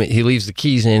leaves the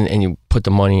keys in, and you put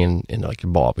the money in like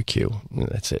your barbecue. And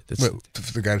that's it. Wait,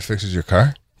 the guy that fixes your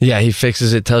car? Yeah, he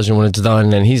fixes it, tells you when it's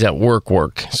done, and he's at work.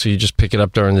 So you just pick it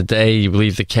up during the day, you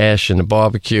leave the cash in the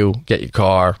barbecue, get your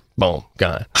car, boom,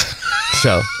 gone.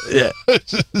 So, yeah.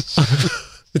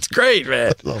 It's great,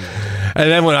 man.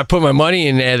 And then when I put my money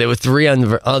in there were 3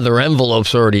 other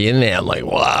envelopes already in there. I'm like,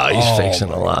 wow, he's fixing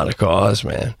a lot of cars,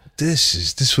 man.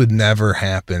 This would never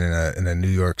happen in a New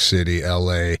York City,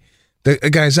 LA.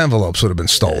 The guy's envelopes would have been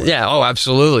stolen. Yeah, oh,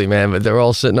 absolutely, man. But they're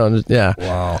all sitting on,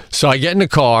 Wow. So I get in the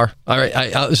car. All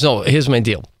right, so here's my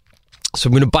deal. So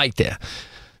I'm going to bike there.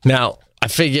 Now, I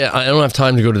figure I don't have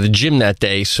time to go to the gym that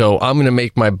day, so I'm going to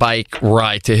make my bike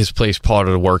ride to his place part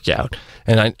of the workout.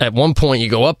 And at one point, you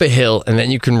go up a hill, and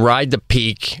then you can ride the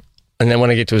peak, and then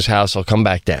when I get to his house, I'll come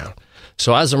back down.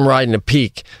 So as I'm riding the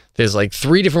peak, there's like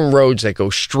 3 different roads that go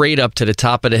straight up to the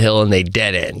top of the hill, and they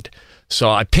dead end. So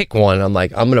I pick one. I'm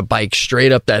like, I'm going to bike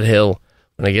straight up that hill.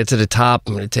 When I get to the top,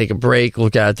 I'm going to take a break,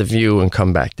 look out at the view, and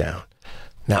come back down.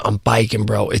 Now, I'm biking,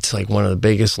 bro. It's like one of the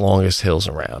biggest, longest hills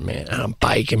around, man. And I'm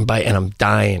biking, and I'm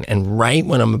dying. And right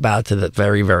when I'm about to the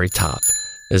very, very top,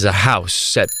 there's a house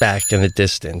set back in the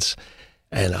distance.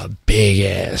 And a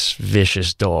big-ass,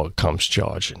 vicious dog comes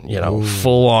charging,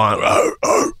 full on.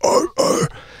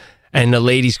 And the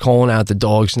lady's calling out the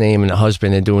dog's name and the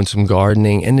husband. They're doing some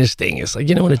gardening. And this thing is like,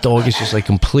 when the dog is just like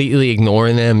completely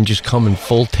ignoring them, just coming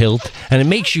full tilt. And it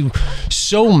makes you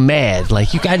so mad.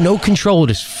 Like, you got no control of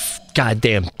this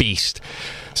goddamn beast.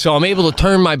 So I'm able to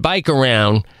turn my bike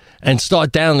around and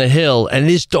start down the hill, and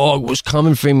this dog was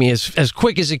coming for me as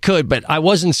quick as it could, but I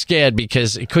wasn't scared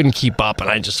because it couldn't keep up, and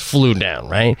I just flew down,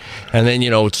 right? And then,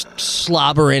 it's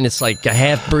slobbering. It's like a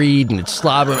half-breed, and it's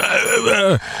slobbering.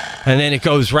 And then it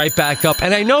goes right back up.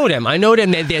 And I know them.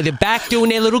 They're back doing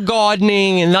their little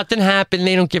gardening, and nothing happened.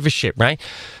 They don't give a shit, right?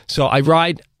 So I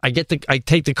ride. I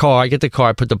take the car, I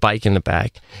put the bike in the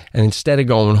back, and instead of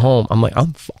going home, I'm like,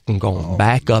 I'm fucking going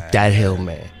back up that hill,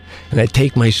 man. And I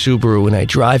take my Subaru and I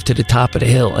drive to the top of the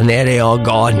hill, and there they all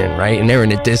gardening, right? And they're in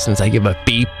the distance. I give a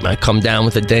beep, I come down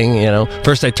with the ding,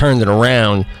 First I turned it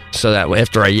around so that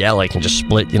after I yell, I can just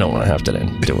split. You don't want to have to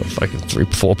then do a fucking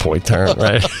 3-4 point turn,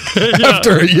 right?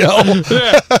 After a yell.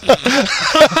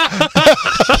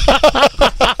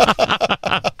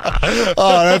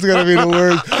 Oh, that's going to be the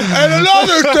worst. And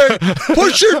another thing,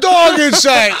 put your dog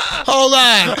inside. Hold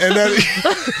on. And then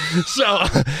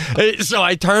So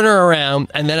I turn her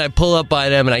around, and then I pull up by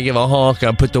them, and I give a honk, and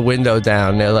I put the window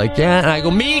down. They're like, yeah. And I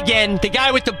go, me again, the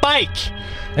guy with the bike.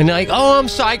 And they're like, oh, I'm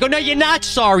sorry. I go, no, you're not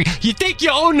sorry. You think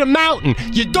you own the mountain.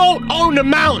 You don't own the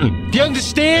mountain. Do you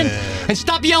understand? And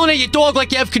stop yelling at your dog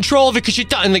like you have control of it because you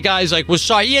don't. And the guy's like, well,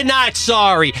 sorry. You're not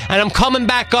sorry. And I'm coming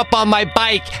back up on my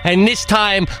bike, and this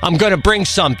time I'm going to bring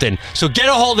something. So get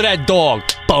a hold of that dog.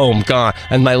 Boom, gone.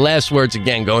 And my last words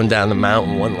again, going down the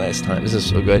mountain one last time. This is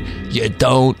so good. You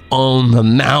don't own the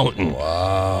mountain.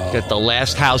 Wow. Got the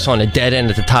last house on a dead end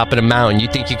at the top of the mountain. You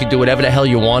think you can do whatever the hell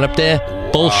you want up there?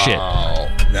 Bullshit.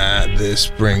 This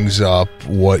brings up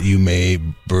what you may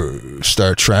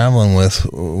start traveling with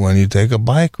when you take a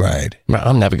bike ride.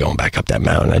 I'm never going back up that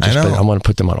mountain. I want to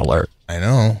put them on alert. I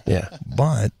know. Yeah.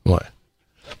 But what?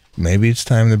 Maybe it's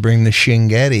time to bring the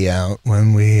Shingeti out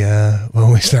when we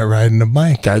start riding the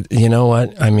bike. You know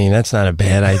what? I mean, that's not a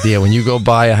bad idea. When you go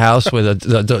by a house where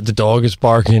the dog is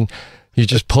barking, you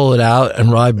just pull it out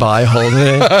and ride by holding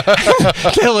it.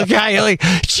 They look at you like,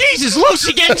 Jesus,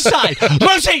 Lucy, get inside.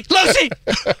 Lucy.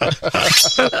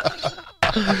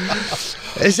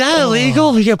 Is that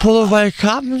illegal? You get pulled over by a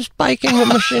cop and just biking with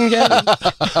machine gun?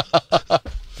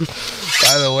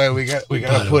 By the way, we got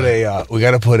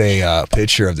to put a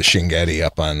picture of the Shingeti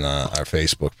up on our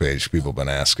Facebook page. People have been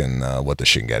asking what the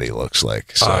Shingeti looks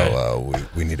like, so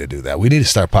we need to do that. We need to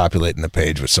start populating the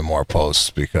page with some more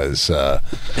posts because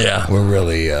we're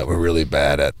really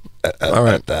bad at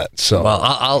that. So well,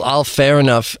 I'll fair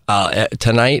enough.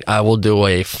 Tonight I will do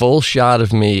a full shot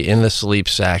of me in the sleep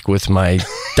sack with my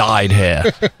dyed hair.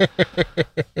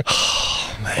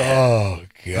 Oh man. Oh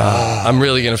God. I'm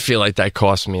really going to feel like that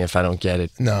cost me if I don't get it.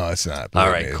 No, it's not. All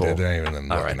right, cool. They're not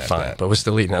even all right, at fine. that. But we're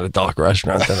still eating at a dark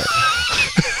restaurant tonight.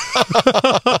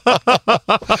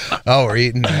 Oh, we're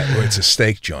eating that. It's a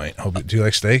steak joint. Do you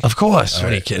like steak? Of course.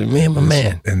 What are you kidding me? I'm a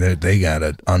man. And they got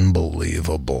an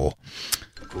unbelievable,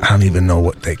 I don't even know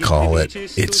what they call it.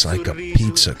 It's like a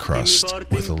pizza crust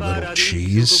with a little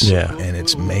cheese. Yeah. And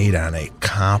it's made on a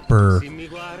copper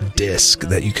disc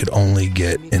that you could only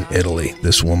get in Italy.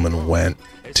 This woman went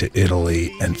to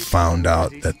Italy and found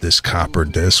out that this copper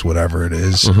disc, whatever it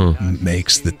is,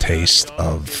 makes the taste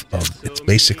of it's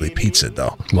basically pizza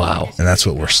dough. Wow. And that's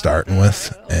what we're starting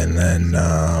with. And then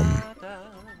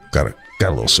got a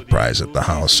little surprise at the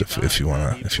house if you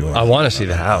want to. I want to see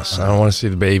the house. I don't want to see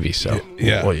the baby. So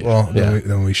yeah.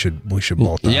 Then we should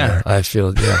both. Yeah, I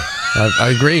feel. Yeah,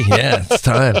 I agree. Yeah, it's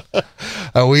time.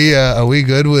 Are we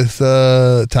good with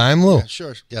time, Lou? Yeah,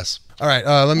 sure. Yes. All right.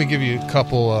 Let me give you a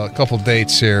couple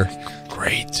dates here.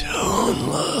 Great tune,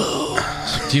 Lou.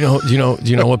 Do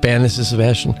you know what band this is,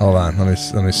 Sebastian? Hold on. Let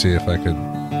me see if I could.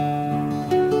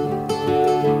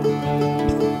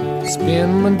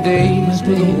 Spend my days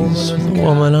with a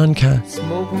woman unkind.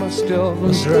 Smoke my stuff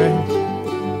and drink.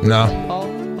 No.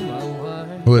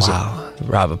 Who is it?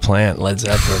 Robert Plant, Led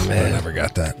Zeppelin, man. I never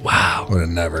got that. Wow. Would have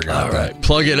never got that. Right.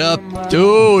 Plug it up.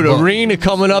 Dude, arena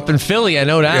coming up in Philly. I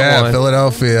know that one. Yeah,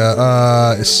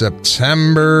 Philadelphia.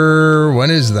 September. When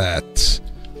is that?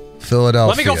 Philadelphia.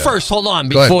 Let me go first. Hold on.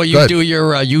 Go Before ahead, you do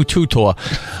your U2 tour,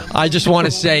 I just want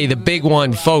to say the big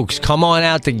one, folks. Come on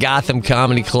out to Gotham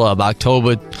Comedy Club,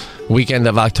 weekend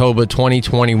of October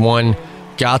 2021.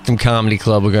 Gotham Comedy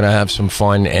Club. We're going to have some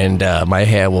fun, and my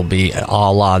hair will be a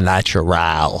la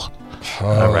natural.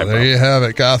 Oh, right, there you have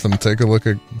it, Gotham. Take a look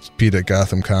at Pete at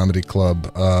Gotham Comedy Club.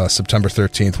 September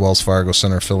 13th, Wells Fargo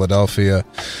Center, Philadelphia.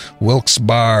 Wilkes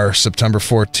Bar, September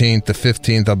 14th to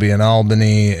 15th. I'll be in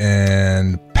Albany.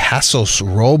 And Pasos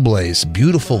Robles,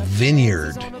 beautiful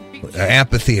vineyard,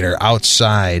 amphitheater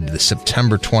outside, the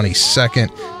September 22nd.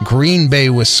 Green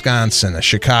Bay, Wisconsin, a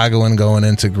Chicagoan going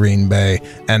into Green Bay,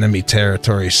 enemy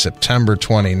territory, September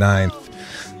 29th.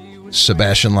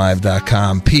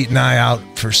 SebastianLive.com. Pete and I out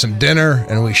for some dinner,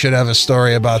 and we should have a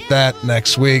story about that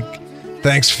next week.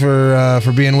 Thanks for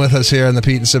being with us here on the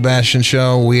Pete and Sebastian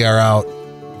Show. We are out.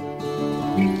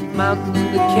 Mountains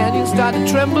in the canyon start to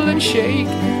tremble and shake.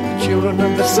 The children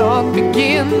of the sun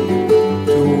begin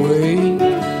to wake.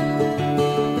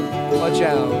 Watch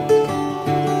out.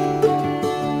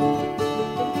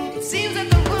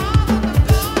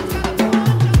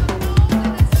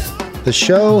 The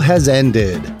show has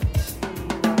ended.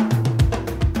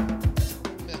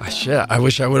 Shit, I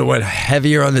wish I would have went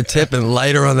heavier on the tip and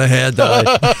lighter on the hair dye.